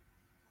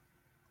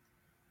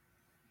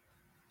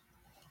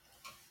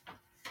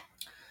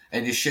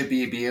 And you should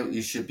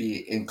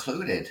be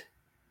included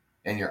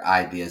in your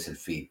ideas and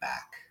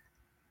feedback.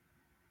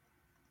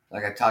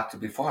 Like I talked to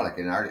before, like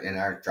in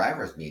our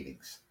drivers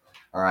meetings,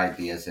 our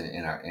ideas and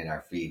in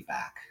our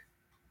feedback.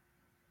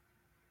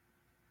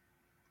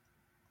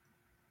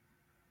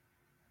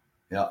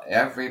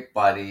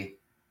 Everybody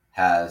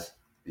has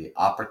the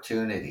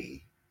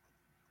opportunity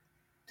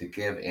to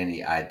give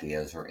any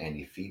ideas or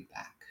any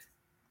feedback.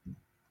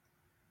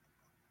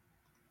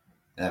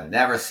 And I've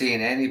never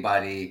seen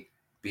anybody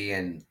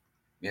being,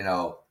 you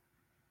know,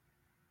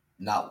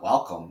 not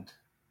welcomed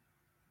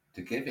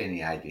to give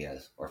any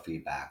ideas or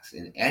feedbacks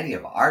in any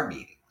of our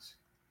meetings.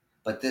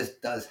 But this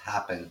does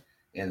happen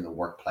in the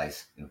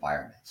workplace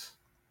environments.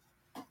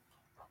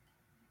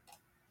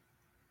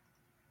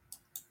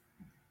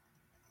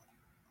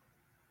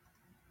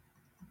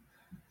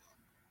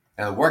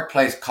 And the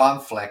workplace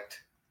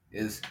conflict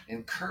is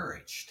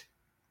encouraged.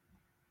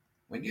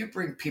 When you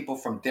bring people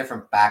from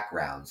different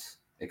backgrounds,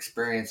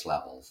 experience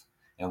levels,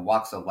 and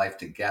walks of life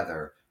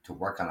together to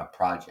work on a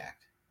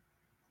project,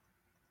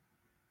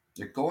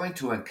 you're going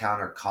to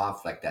encounter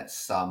conflict at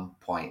some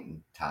point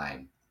in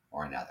time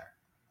or another.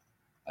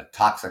 A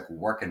toxic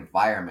work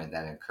environment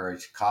that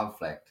encourages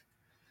conflict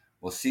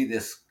will see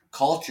this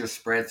culture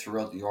spread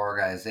throughout the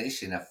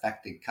organization,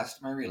 affecting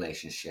customer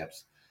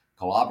relationships,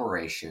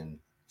 collaboration,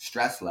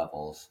 stress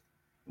levels,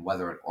 and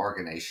whether an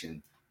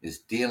organization is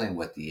dealing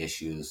with the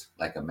issues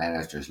like a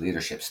manager's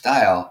leadership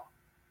style,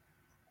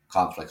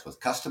 conflicts with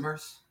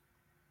customers,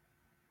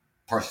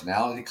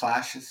 personality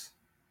clashes,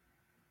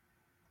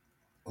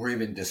 or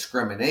even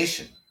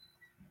discrimination.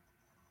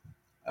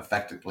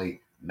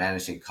 Effectively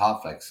managing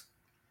conflicts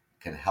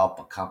can help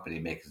a company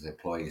make its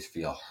employees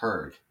feel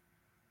heard,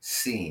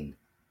 seen,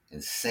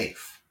 and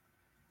safe.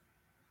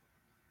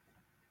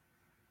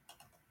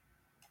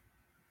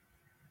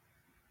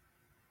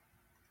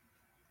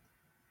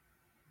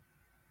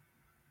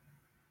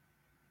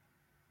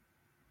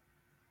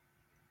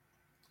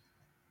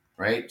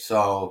 Right?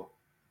 So,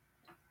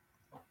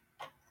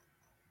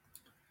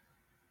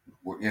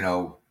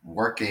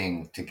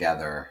 working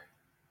together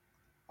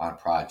on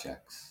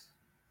projects.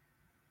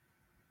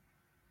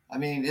 I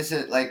mean, is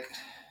it like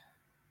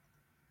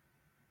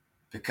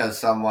because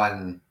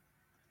someone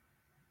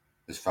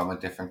is from a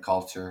different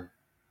culture,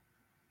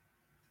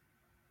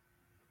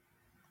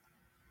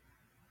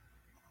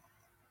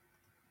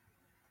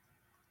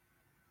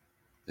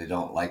 they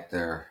don't like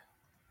their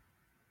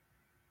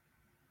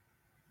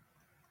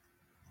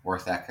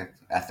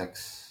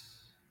ethics,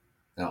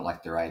 they don't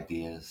like their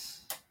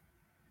ideas?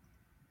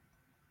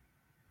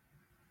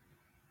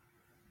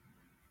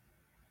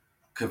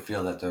 You could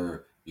feel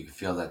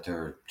that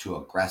they're too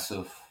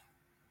aggressive.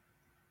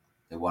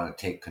 They want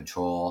to take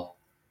control.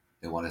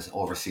 They want to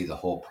oversee the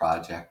whole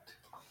project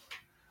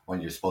when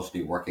you're supposed to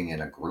be working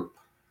in a group.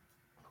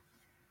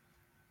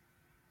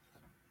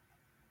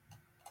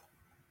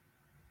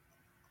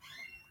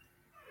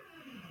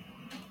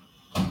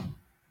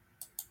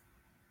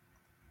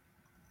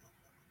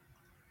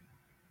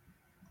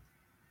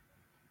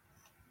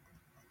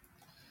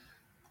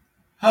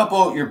 How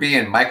about you're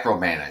being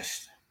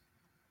micromanaged?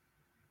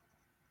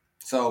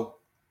 So,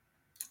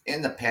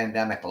 in the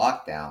pandemic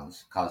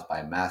lockdowns caused by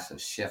a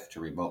massive shift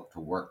to remote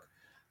work,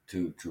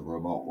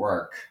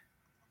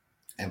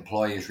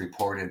 employees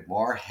reported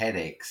more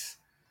headaches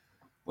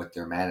with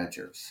their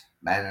managers.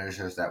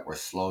 Managers that were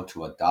slow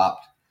to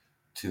adopt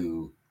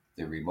to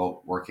the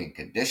remote working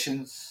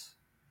conditions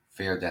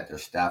feared that their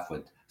staff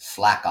would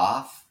slack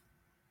off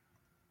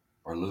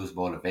or lose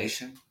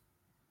motivation.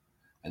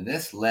 And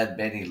this led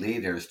many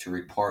leaders to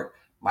report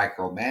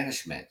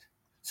micromanagement,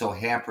 so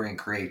hampering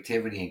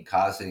creativity and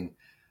causing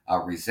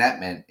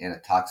resentment in a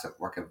toxic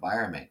work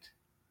environment.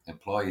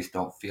 Employees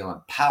don't feel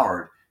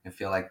empowered and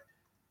feel like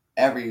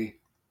every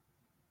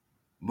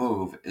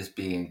move is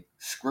being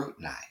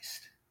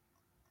scrutinized.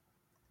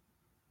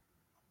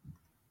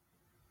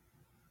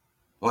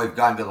 Oh, we've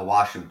gone to the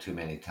washroom too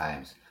many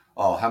times.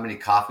 Oh, how many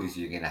coffees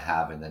are you going to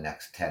have in the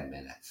next 10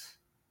 minutes?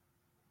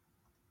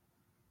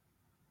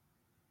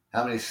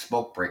 How many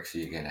smoke breaks are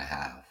you going to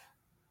have?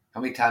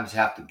 How many times you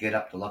have to get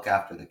up to look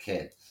after the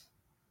kids?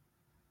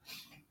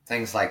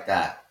 Things like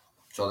that.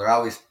 So they're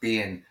always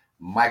being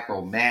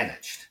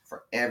micromanaged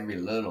for every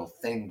little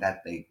thing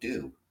that they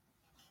do.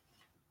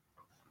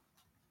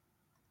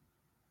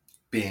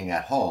 Being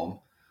at home,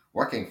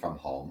 working from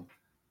home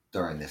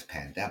during this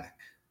pandemic.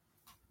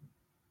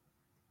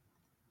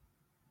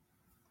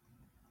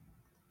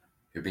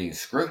 You're being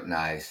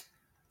scrutinized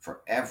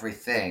for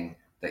everything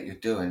that you're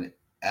doing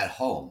at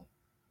home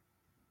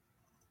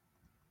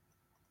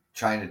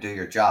trying to do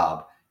your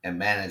job and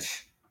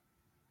manage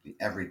the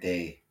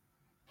everyday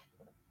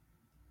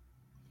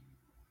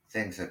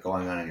things that are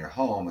going on in your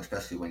home,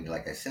 especially when,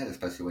 like I said,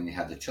 especially when you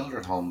have the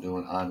children home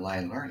doing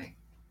online learning.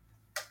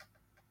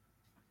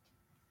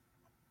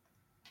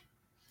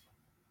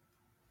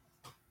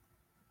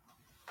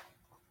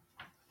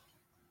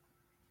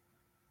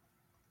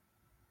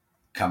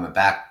 Coming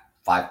back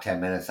 5-10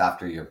 minutes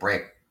after your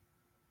break,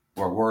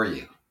 where were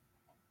you?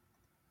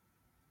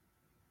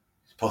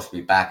 Supposed to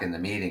be back in the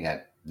meeting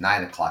at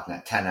 9 o'clock,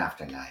 not 10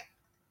 after 9.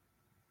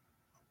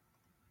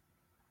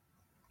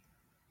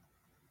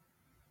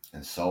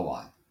 And so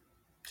on.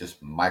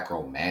 Just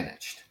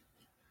micromanaged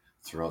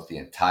throughout the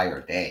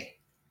entire day.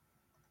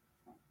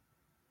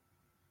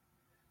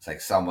 It's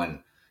like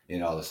someone,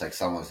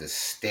 someone's just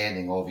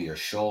standing over your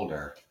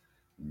shoulder,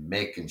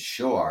 making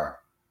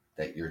sure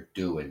that you're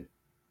doing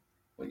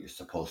what you're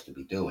supposed to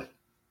be doing.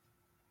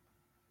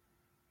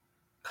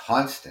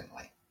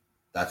 Constantly.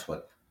 That's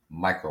what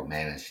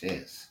micromanaged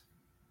is.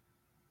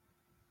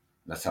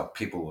 That's how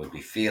people would be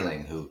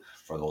feeling who,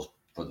 for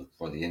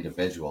the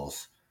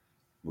individuals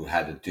who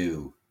had to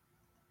do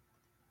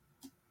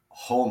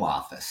home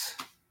office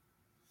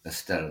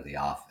instead of the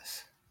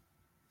office.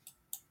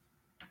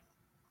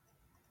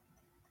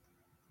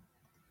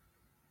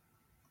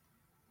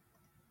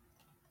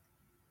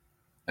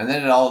 And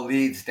then it all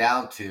leads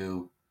down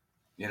to,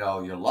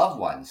 your loved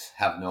ones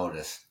have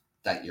noticed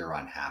that you're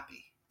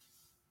unhappy.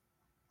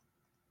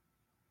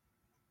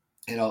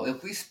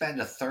 If we spend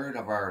a third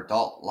of our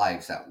adult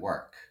lives at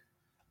work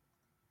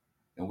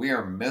and we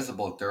are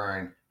miserable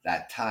during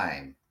that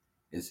time,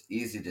 it's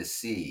easy to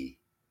see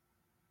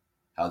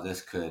how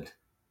this could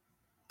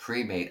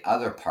permeate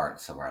other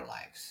parts of our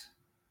lives,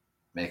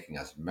 making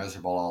us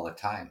miserable all the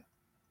time.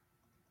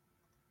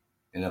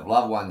 And if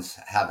loved ones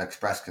have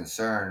expressed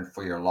concern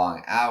for your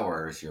long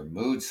hours, your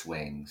mood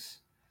swings,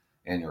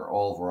 and your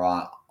all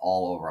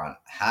over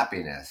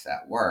happiness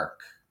at work,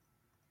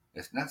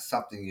 it's not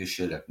something you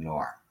should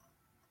ignore.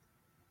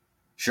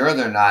 Sure,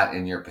 they're not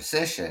in your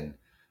position,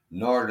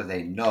 nor do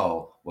they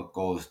know what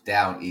goes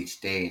down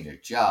each day in your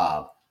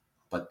job,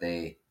 but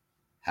they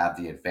have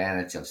the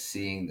advantage of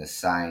seeing the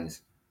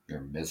signs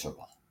you're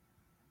miserable.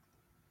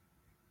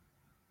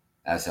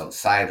 As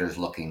outsiders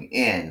looking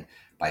in,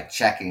 by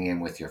checking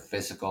in with your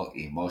physical,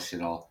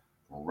 emotional,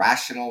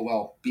 rational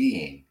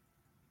well-being,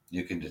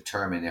 you can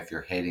determine if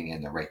you're heading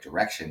in the right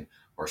direction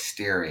or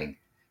steering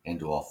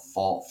into a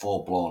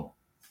full-blown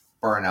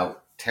burnout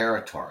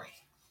territory.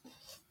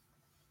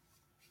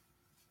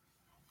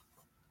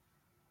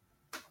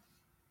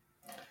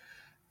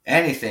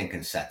 Anything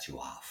can set you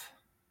off.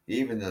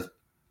 Even the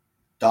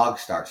dog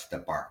starts to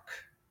bark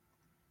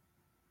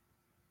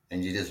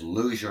and you just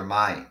lose your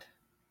mind.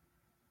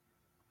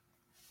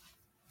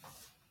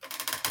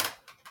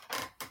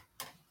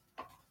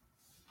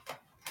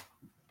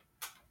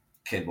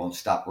 Kid won't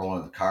stop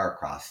rolling the car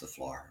across the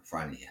floor in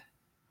front of you.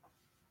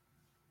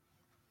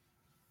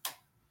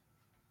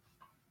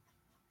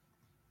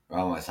 We're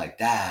almost like,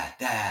 Dad,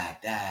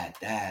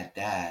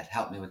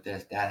 help me with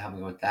this, Dad, help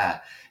me with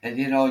that. And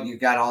you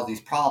got all these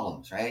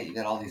problems, right? You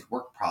got all these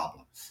work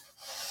problems.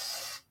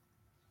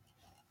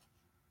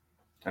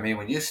 I mean,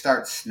 when you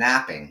start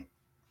snapping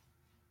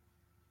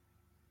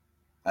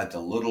at the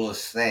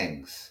littlest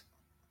things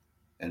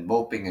and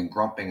moping and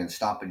grumping and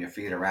stomping your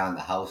feet around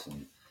the house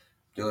and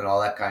doing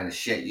all that kind of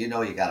shit, you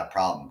got a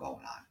problem going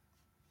on.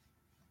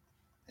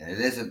 And it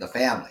isn't the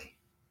family,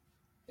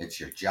 it's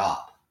your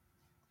job.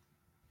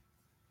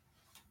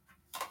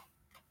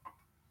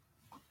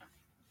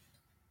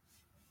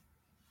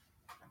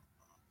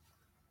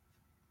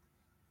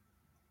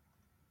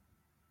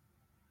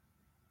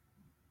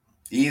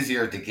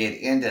 Easier to get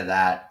into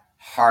that,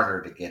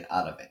 harder to get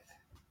out of it.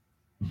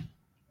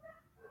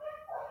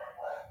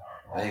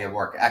 They can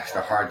work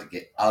extra hard to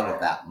get out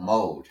of that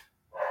mode.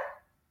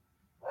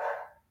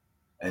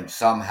 And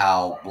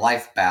somehow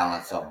life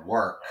balance of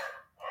work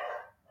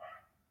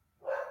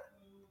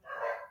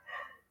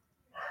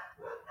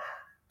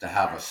to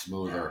have a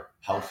smoother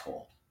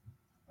household.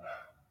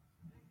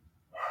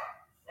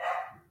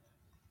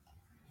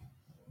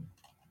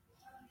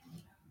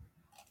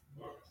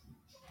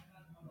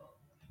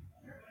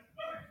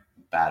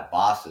 Bad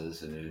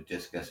bosses, and it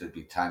just guess it'd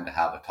be time to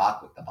have a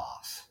talk with the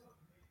boss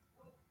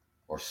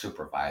or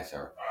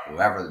supervisor,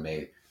 whoever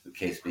the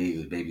case be,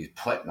 who's maybe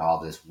putting all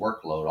this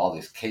workload, all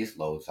these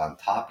caseloads on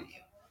top of you.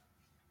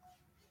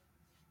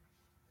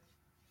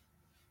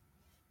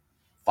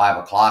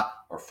 5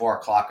 o'clock or 4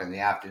 o'clock in the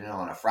afternoon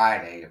on a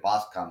Friday, your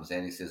boss comes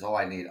in, he says,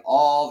 I need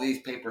all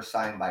these papers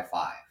signed by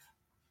 5.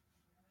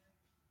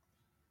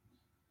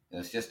 And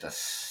it's just a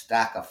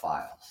stack of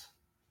files.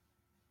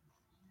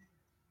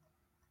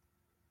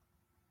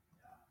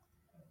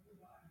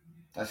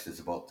 That's just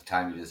about the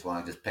time you just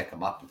want to just pick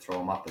them up and throw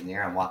them up in the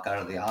air and walk out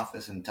of the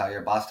office and tell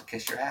your boss to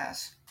kiss your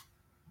ass.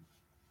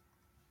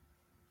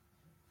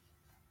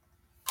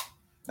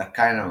 That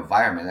kind of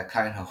environment, that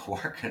kind of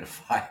work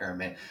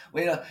environment.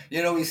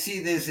 We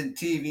see this in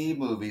TV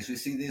movies. We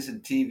see this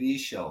in TV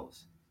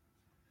shows.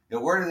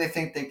 Where do they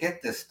think they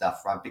get this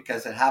stuff from?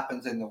 Because it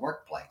happens in the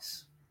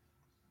workplace.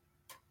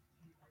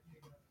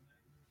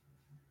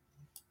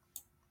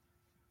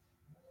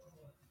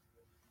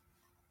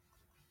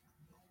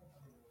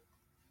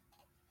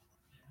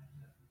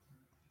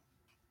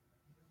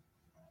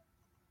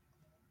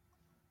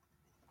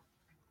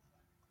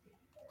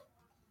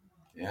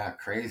 Yeah,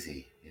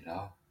 crazy.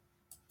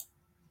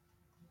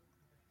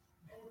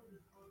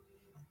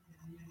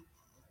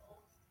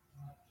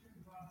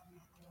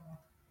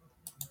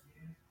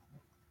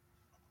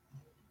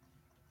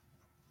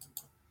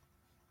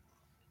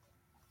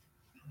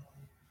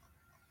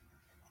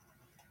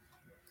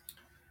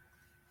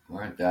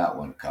 Where'd that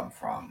one come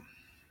from?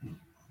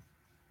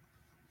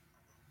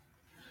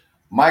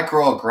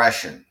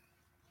 Microaggression.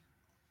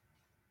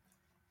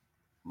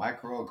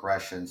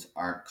 Microaggressions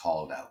aren't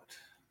called out.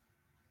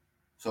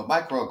 So,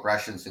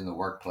 microaggressions in the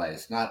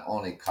workplace not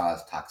only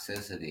cause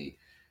toxicity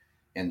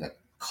in the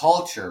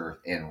culture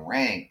and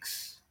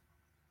ranks,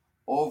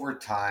 over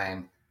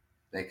time,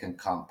 they can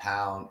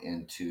compound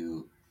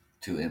into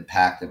to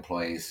impact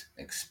employees'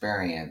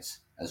 experience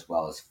as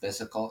well as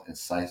physical and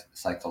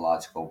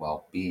psychological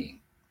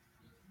well-being.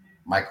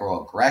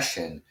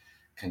 Microaggression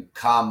can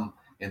come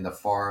in the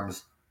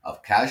forms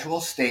of casual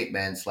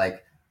statements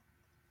like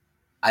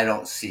 "I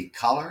don't see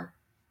color"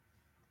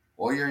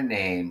 or "your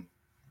name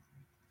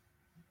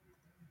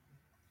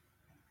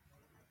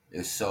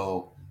is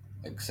so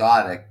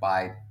exotic."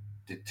 By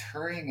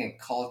deterring a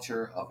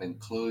culture of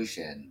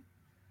inclusion,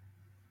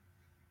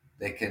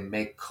 they can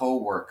make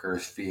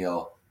coworkers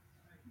feel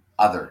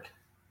othered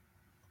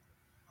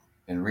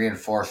and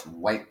reinforce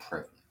white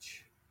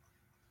privilege.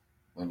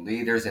 When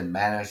leaders and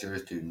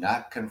managers do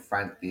not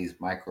confront these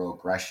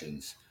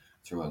microaggressions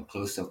through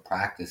inclusive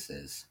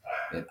practices,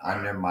 it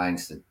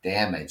undermines the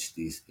damage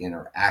these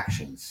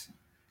interactions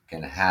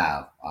can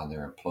have on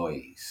their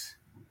employees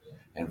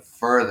and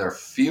further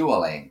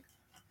fueling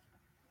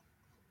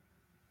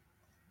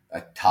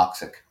a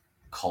toxic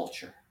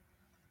culture.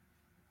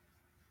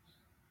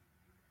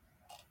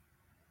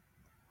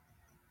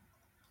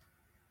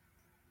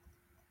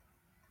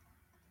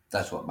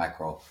 That's what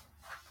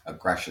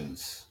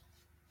microaggressions,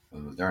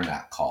 they're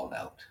not called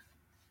out.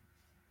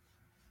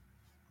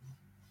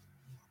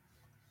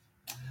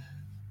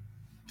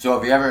 So,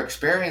 have you ever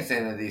experienced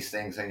any of these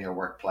things in your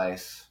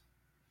workplace?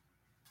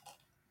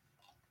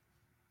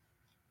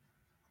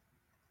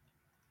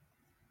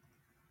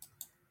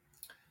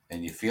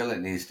 And you feel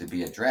it needs to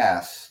be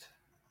addressed,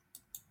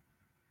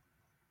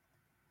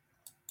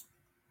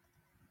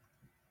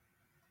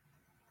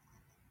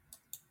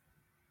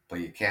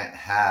 but you can't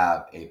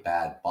have a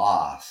bad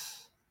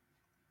boss.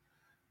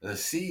 The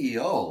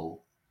CEO,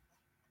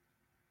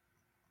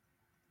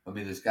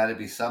 there's got to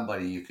be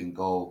somebody you can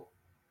go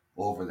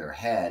over their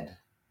head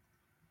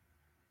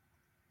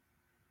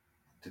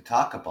to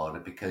talk about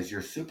it, because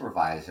your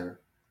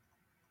supervisor,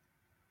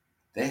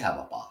 they have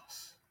a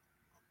boss.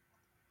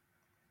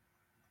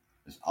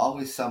 There's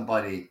always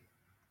somebody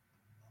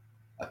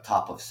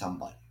atop of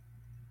somebody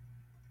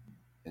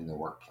in the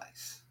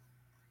workplace.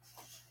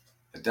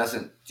 It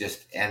doesn't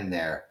just end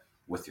there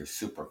with your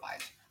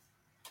supervisor.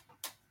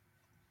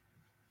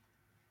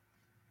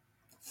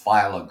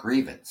 File a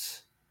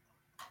grievance.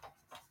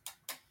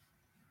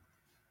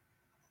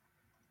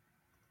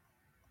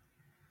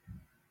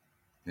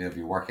 If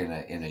you work in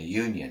a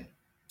union,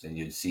 then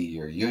you'd see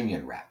your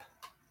union rep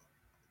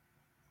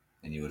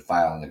and you would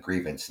file a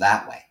grievance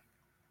that way.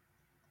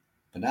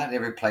 But not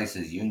every place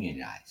is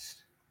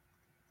unionized.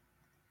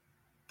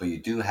 But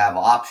you do have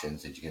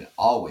options that you can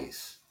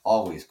always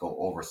go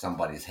over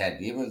somebody's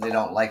head, even if they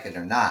don't like it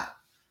or not,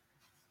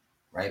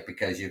 right?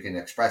 Because you can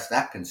express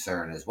that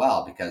concern as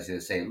well, because you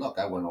say, look,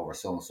 I went over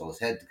so-and-so's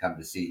head to come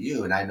to see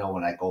you, and I know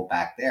when I go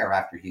back there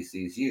after he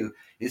sees you,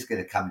 he's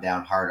going to come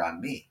down hard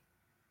on me.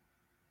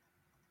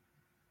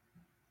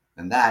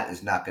 And that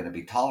is not going to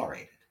be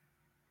tolerated.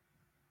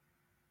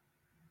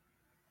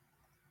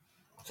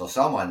 So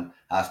someone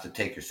has to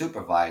take your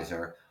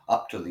supervisor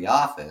up to the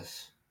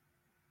office,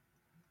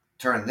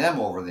 turn them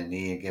over the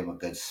knee and give them a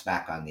good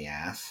smack on the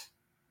ass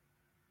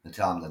and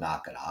tell them to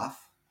knock it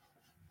off,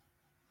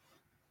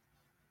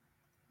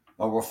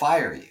 or we'll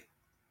fire you.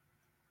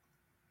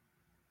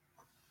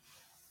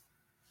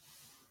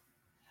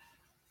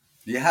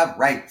 You have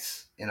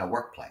rights in a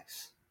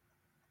workplace.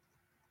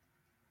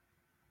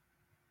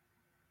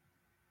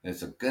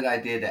 It's a good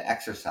idea to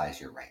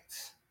exercise your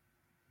rights,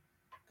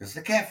 because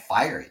they can't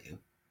fire you.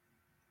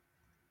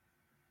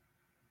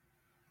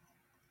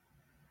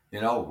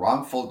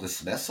 Wrongful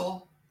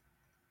dismissal.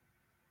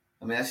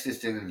 That's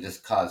just going to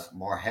just cause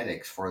more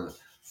headaches for the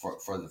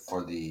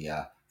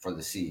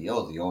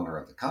CEO, the owner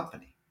of the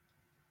company.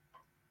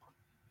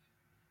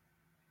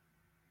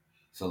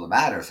 So the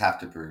matters have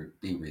to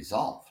be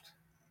resolved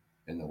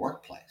in the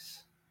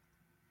workplace.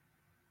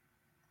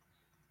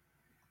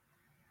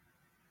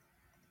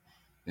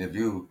 If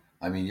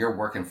you're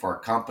working for a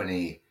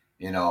company,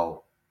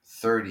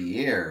 30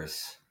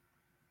 years,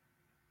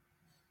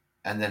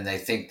 and then they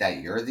think that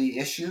you're the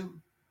issue.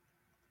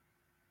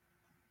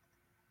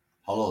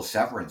 Hello,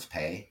 severance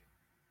pay.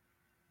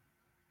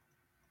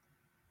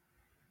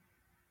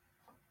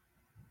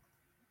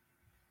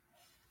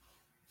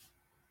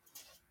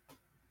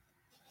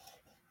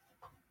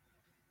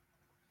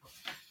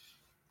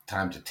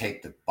 time to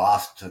take the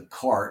boss to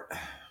court,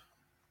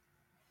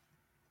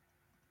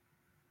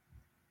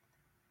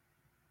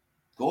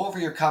 go over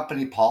your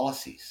company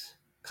policies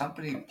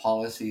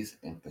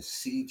and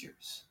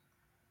procedures.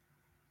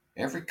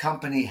 Every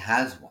company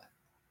has one.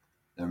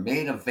 They're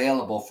made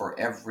available for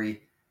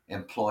every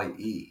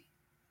employee.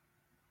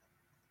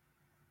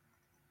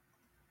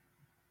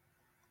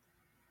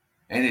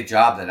 Any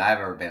job that I've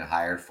ever been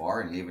hired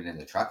for, and even in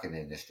the trucking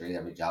industry,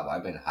 every job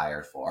I've been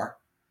hired for,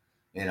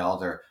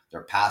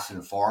 they're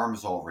passing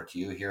forms over to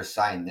you. Here,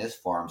 sign this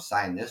form,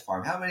 sign this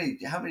form. How many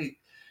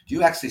do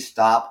you actually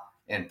stop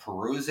and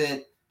peruse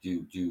it?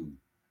 Do you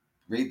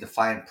read the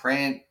fine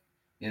print?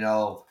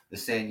 They're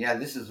saying, yeah,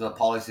 this is the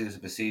policies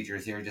and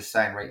procedures here. Just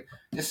sign right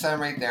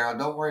there.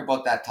 Don't worry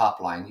about that top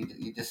line.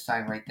 You just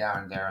sign right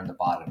down there on the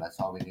bottom. That's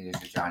all we need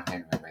is your John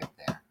Henry right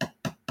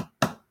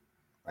there.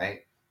 Right?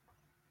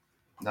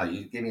 No,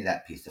 you give me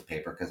that piece of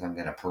paper because I'm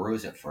going to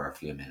peruse it for a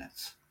few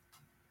minutes.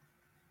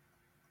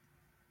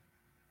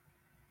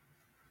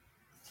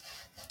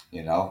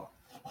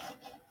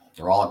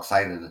 They're all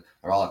excited.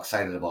 They're all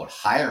excited about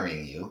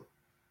hiring you,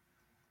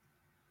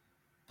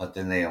 but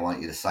then they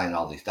want you to sign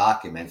all these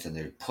documents, and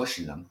they're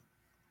pushing them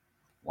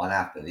one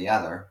after the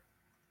other.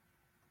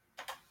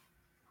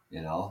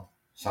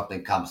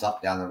 Something comes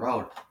up down the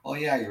road. Oh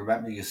yeah, you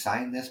remember you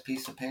signed this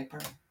piece of paper?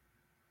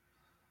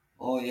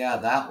 Oh yeah,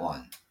 that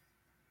one.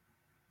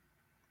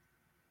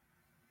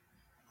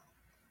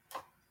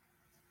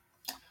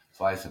 That's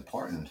why it's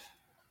important,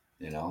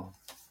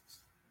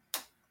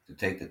 to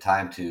take the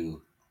time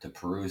to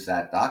peruse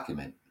that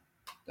document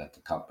that the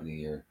company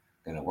you're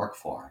going to work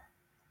for.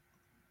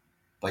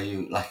 But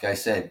like I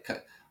said,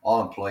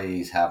 all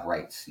employees have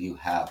rights. You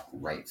have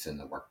rights in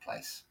the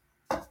workplace.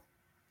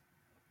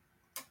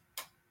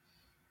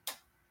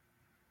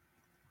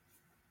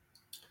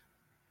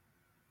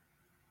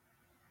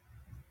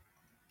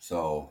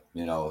 So,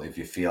 if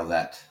you feel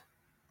that,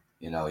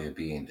 you're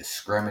being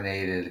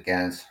discriminated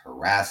against,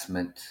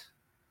 harassment,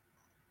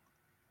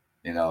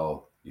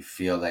 you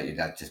feel that you're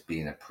not just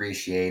being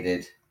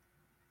appreciated,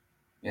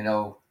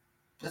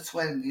 that's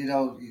when,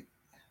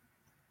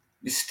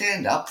 you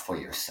stand up for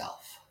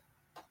yourself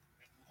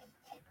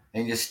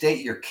and you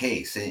state your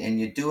case, and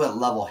you do it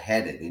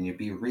level-headed, and you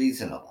be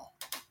reasonable.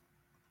 I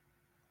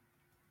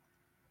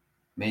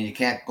mean, you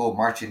can't go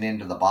marching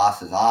into the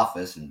boss's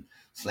office and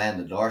slam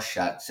the door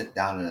shut, sit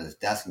down at his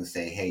desk and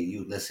say, hey,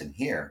 you listen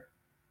here.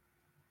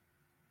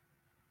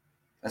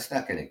 That's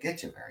not going to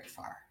get you very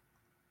far.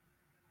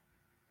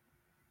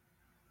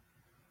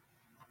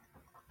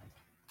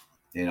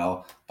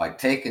 By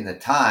taking the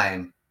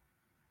time,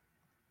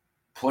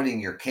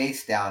 putting your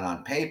case down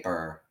on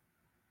paper,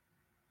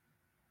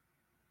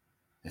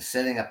 and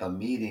setting up a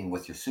meeting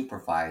with your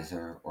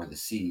supervisor or the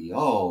CEO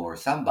or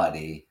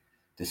somebody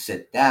to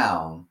sit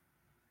down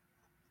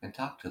and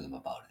talk to them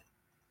about it.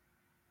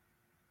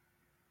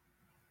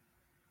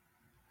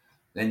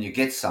 Then you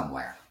get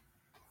somewhere.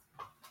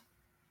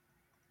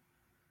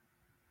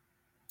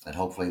 And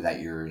hopefully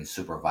that your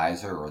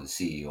supervisor or the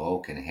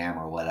CEO can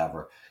hammer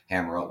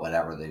out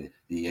whatever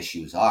the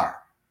issues are.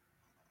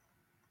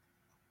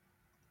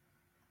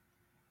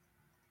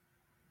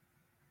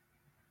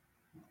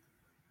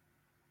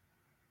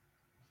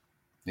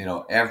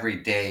 Every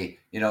day,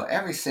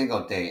 every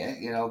single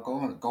day,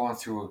 going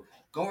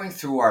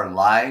through our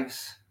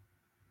lives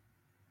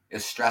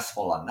is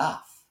stressful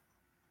enough.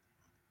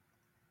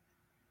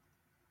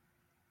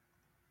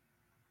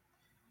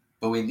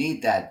 But we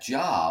need that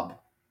job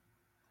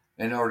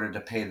in order to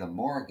pay the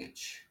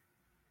mortgage,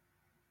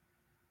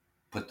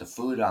 put the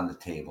food on the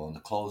table and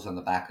the clothes on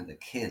the back of the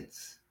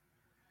kids.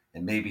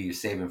 And maybe you're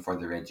saving for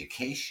their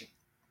education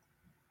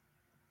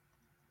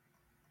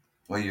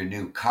or your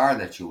new car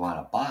that you want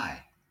to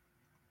buy.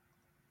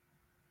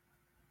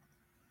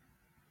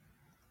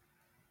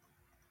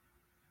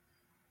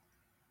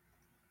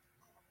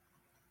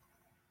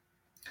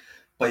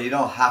 But you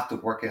don't have to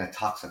work in a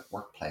toxic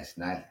workplace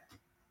neither.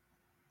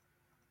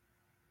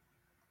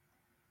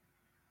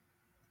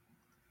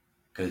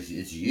 Because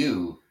it's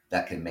you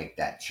that can make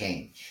that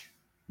change.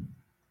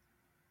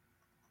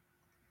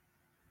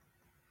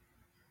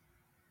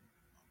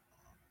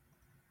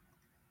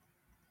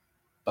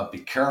 But be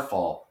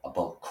careful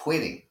about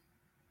quitting,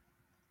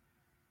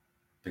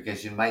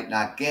 because you might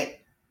not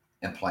get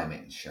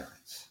employment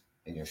insurance,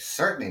 and you're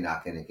certainly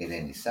not going to get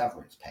any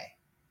severance pay.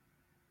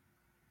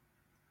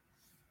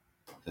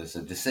 There's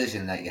a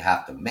decision that you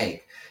have to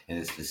make, and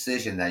it's a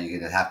decision that you're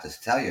going to have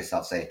to tell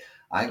yourself, say,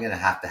 I'm going to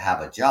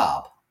have a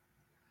job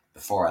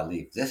before I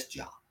leave this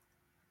job.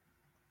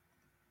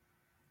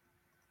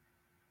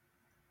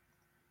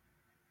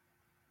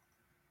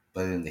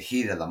 But in the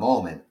heat of the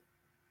moment,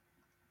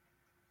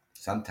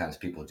 sometimes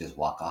people just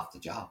walk off the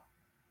job.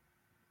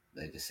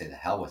 They just say, the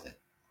hell with it.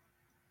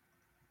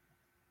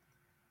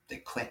 They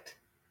quit.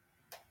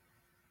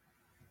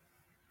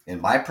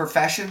 In my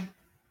profession,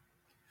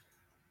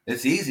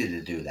 it's easy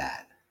to do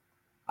that.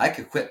 I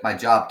could quit my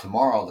job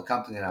tomorrow, the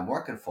company that I'm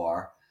working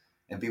for,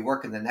 and be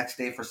working the next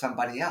day for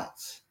somebody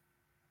else.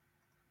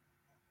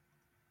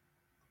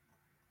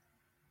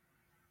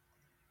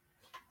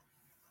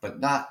 But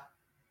not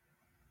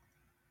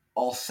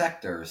all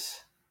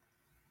sectors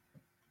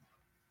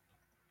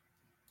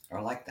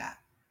are like that.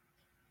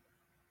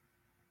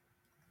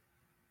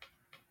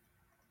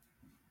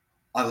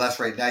 Unless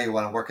right now you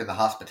want to work in the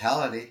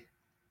hospitality,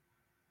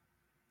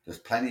 there's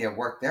plenty of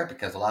work there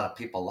because a lot of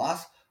people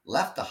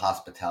left the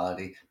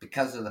hospitality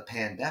because of the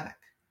pandemic,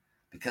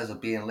 because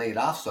of being laid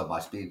off so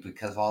much,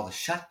 because of all the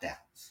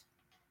shutdowns.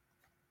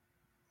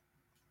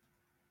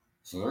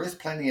 So there is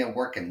plenty of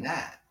work in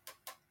that.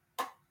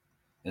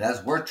 And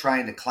as we're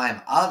trying to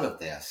climb out of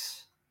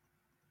this,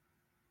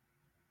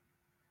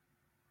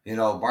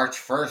 March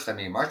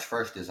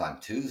 1st is on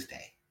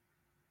Tuesday.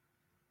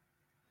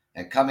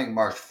 And coming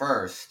March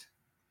 1st,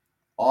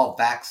 all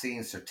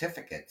vaccine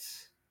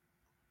certificates,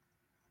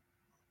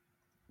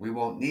 we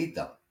won't need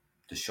them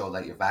to show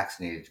that you're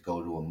vaccinated to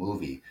go to a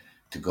movie,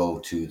 to go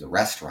to the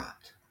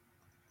restaurant.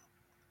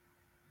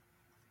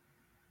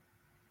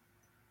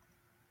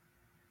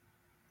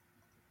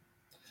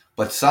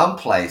 But some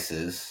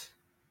places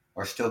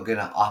are still going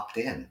to opt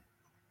in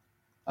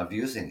of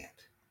using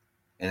it.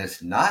 And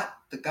it's not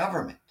the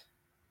government.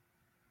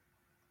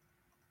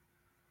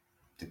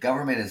 The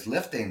government is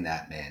lifting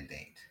that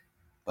mandate,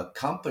 but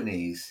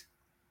companies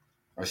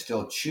are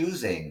still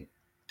choosing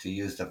to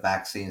use the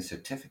vaccine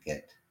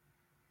certificate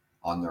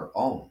on their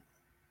own.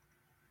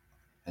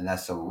 And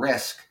that's a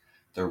risk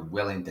they're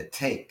willing to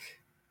take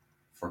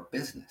for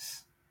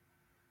business.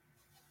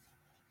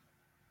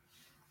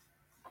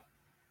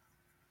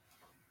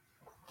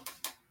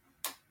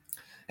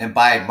 And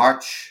by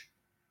March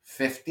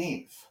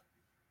 15th,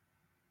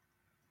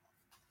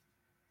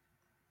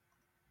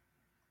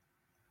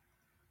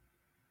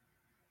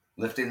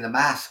 lifting the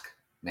mask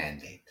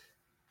mandate.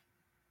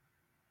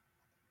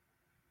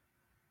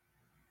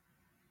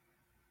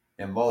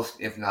 In most,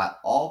 if not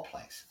all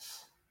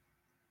places,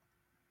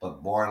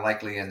 but more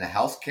likely in the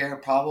healthcare,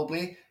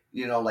 probably,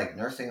 like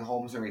nursing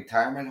homes and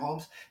retirement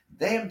homes,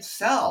 they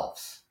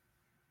themselves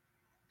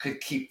could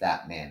keep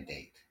that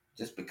mandate.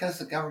 Just because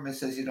the government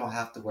says you don't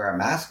have to wear a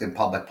mask in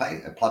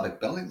public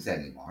buildings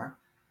anymore,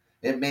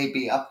 it may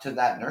be up to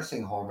that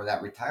nursing home or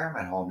that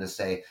retirement home to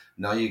say,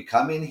 no, you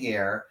come in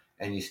here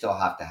and you still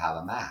have to have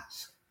a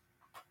mask.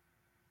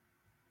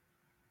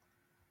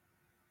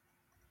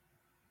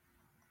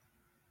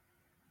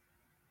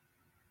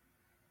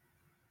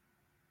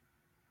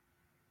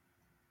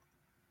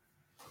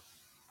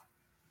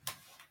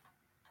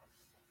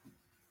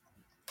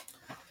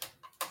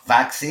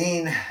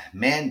 Vaccine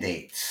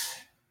mandates.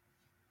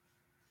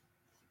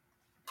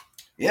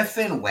 If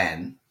and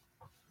when,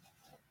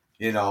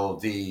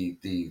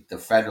 the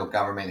federal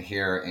government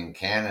here in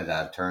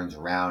Canada turns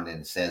around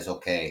and says,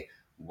 okay,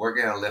 we're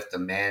going to lift the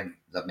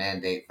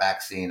mandate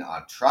vaccine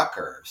on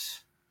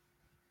truckers,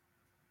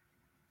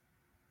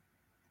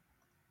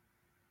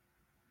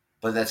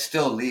 but that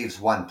still leaves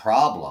one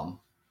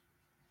problem,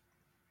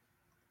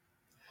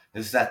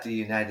 is that the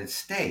United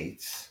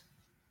States,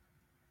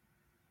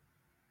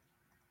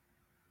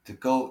 to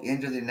go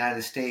into the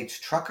United States,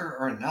 trucker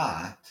or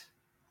not,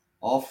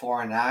 all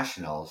foreign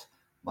nationals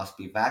must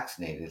be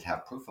vaccinated,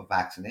 have proof of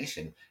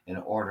vaccination in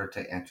order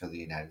to enter the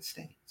United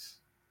States.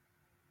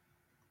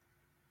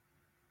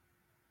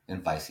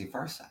 And vice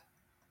versa.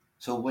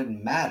 So it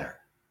wouldn't matter.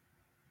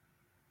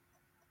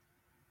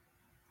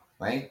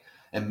 Right?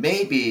 And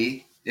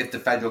maybe if the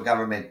federal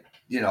government,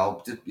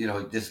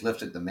 just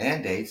lifted the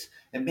mandates,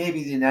 and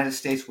maybe the United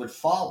States would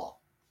follow.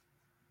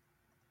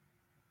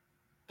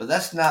 But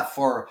that's not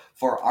for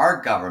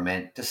our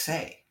government to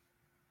say.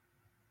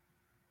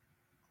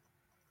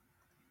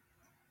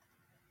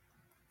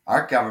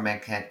 Our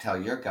government can't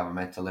tell your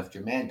government to lift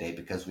your mandate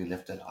because we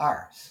lifted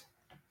ours.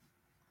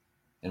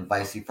 And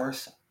vice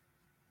versa.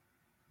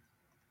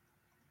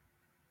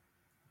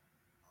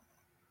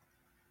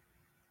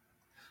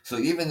 So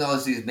even though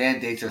these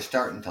mandates are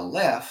starting to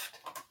lift,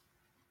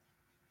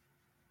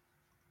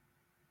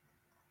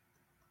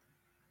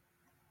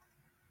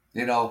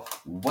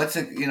 what's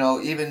it,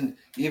 even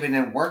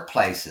in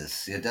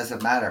workplaces, it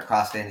doesn't matter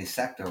across any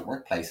sector of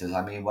workplaces.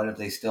 I mean, what if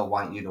they still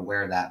want you to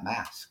wear that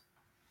mask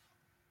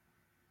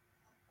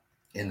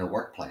in the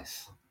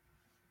workplace?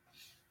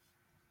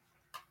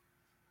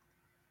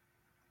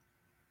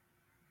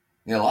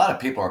 A lot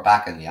of people are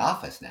back in the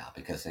office now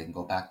because they can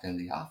go back to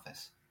the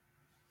office.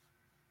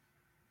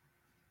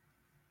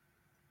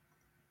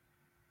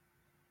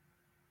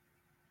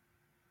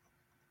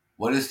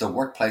 What is the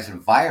workplace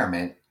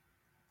environment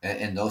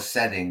in those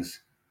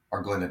settings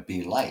are going to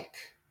be like?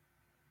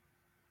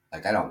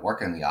 Like, I don't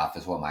work in the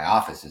office. Well, my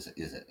office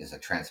is a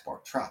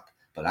transport truck,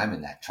 but I'm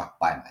in that truck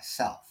by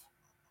myself.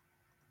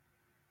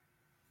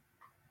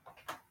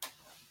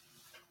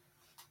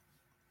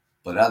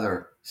 But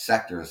other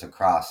sectors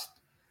across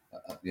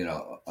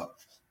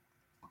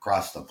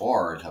the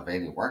board of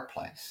any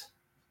workplace,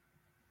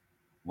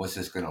 what's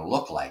this going to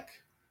look like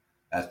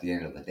at the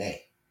end of the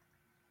day?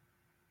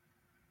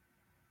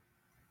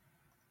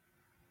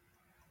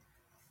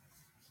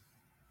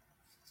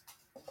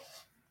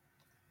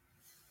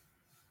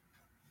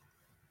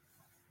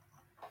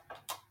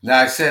 Now,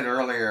 I said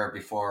earlier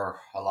before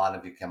a lot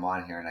of you come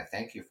on here, and I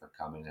thank you for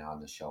coming on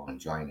the show and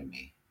joining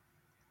me,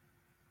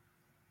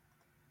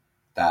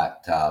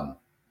 that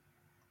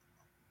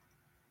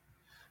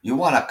you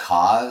want a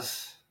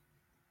cause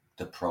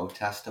to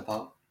protest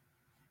about.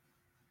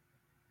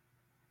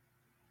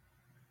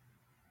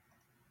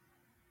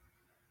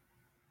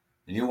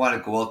 And you want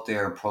to go out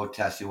there and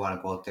protest. You want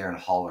to go out there and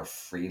holler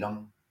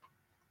freedom,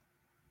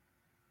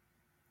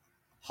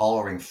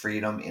 hollering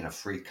freedom in a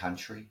free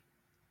country.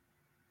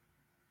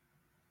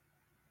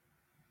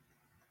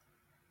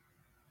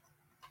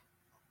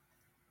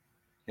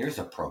 Here's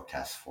a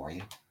protest for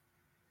you.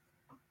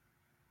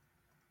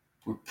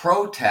 We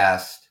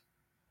protest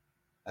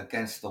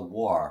against the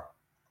war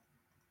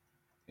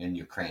in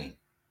Ukraine.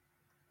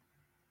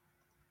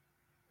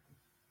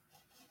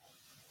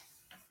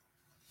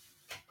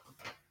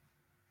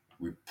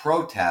 We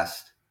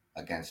protest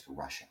against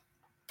Russia.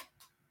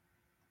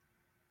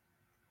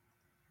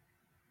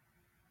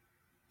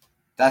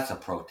 That's a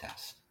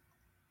protest.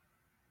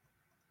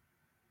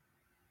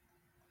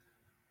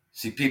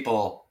 See,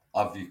 people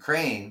of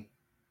Ukraine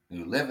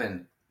who live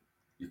in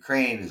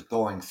Ukraine is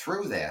going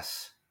through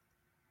this.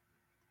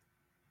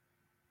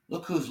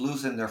 Look who's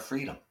losing their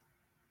freedom.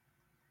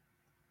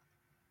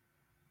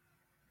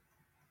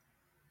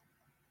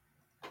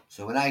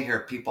 So when I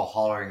hear people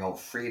hollering out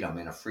freedom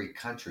in a free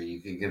country,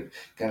 you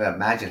gotta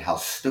imagine how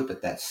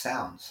stupid that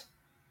sounds.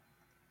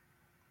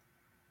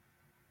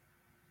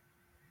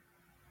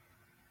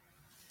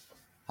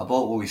 How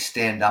about when we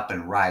stand up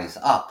and rise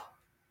up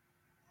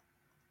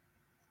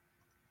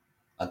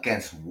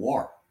against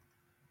war?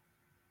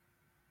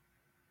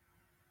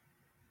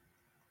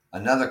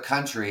 Another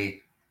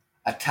country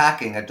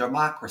attacking a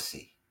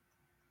democracy.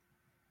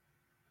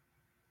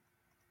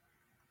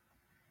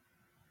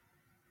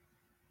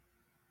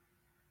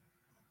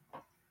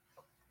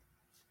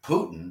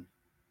 Putin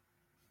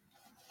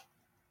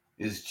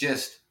is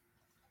just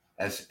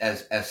as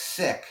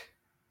sick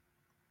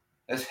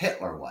as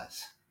Hitler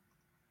was.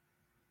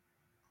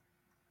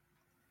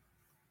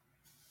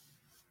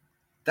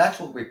 That's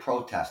what we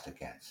protest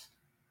against.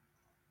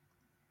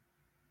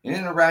 In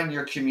and around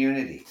your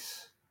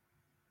communities,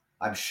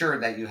 I'm sure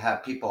that you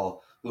have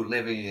people who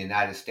live in the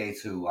United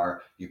States who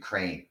are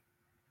Ukraine.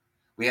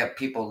 We have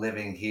people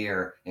living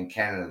here in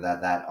Canada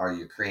that are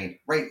Ukraine,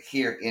 right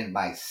here in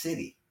my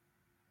city.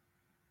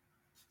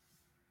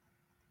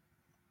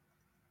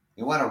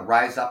 You want to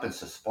rise up and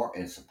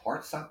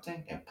support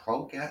something and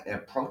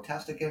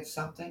protest against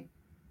something?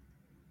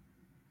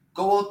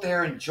 Go out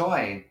there and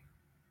join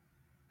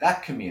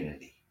that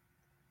community.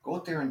 Go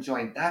out there and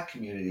join that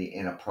community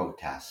in a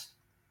protest.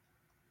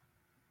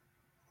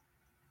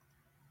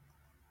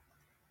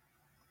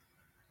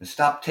 And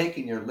stop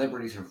taking your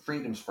liberties and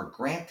freedoms for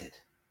granted.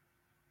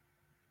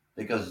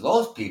 Because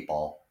those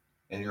people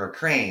in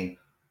Ukraine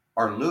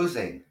are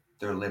losing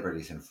their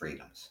liberties and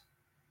freedoms.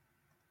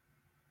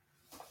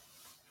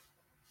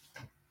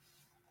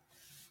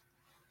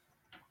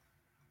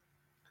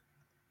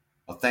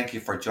 Well, thank you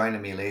for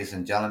joining me, ladies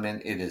and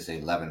gentlemen. It is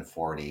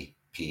 11:40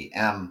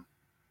 p.m.,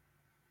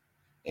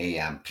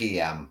 a.m.,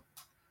 p.m.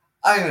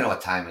 I don't even know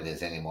what time it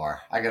is anymore.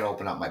 I got to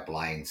open up my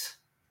blinds.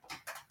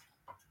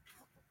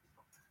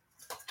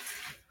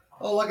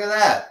 Oh, look at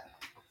that.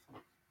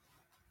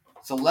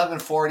 It's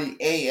 11:40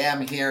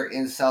 a.m. here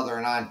in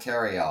Southern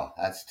Ontario.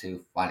 That's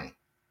too funny.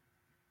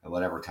 And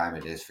whatever time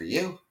it is for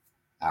you,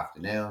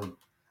 afternoon,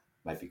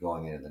 might be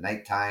going into the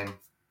nighttime,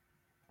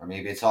 or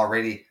maybe it's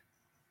already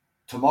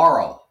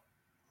tomorrow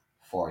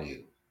for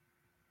you,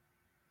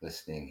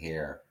 listening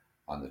here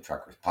on the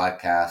Truckers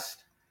Podcast.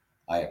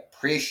 I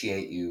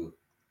appreciate you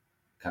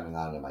coming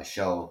on to my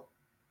show,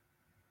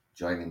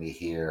 joining me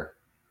here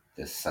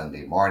this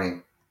Sunday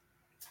morning.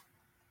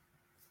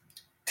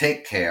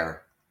 Take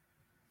care.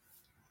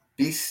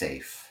 Be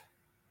safe.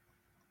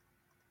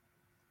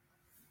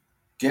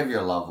 Give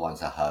your loved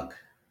ones a hug.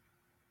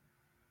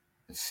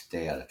 And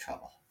stay out of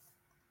trouble.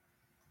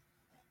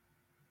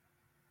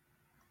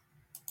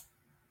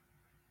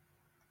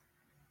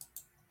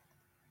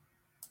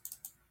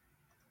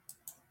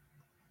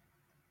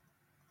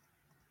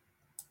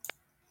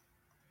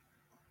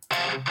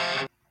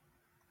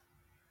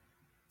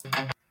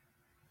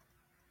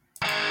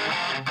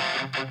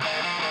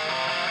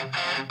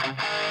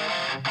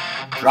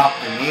 Drop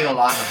the needle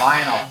on the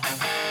vinyl.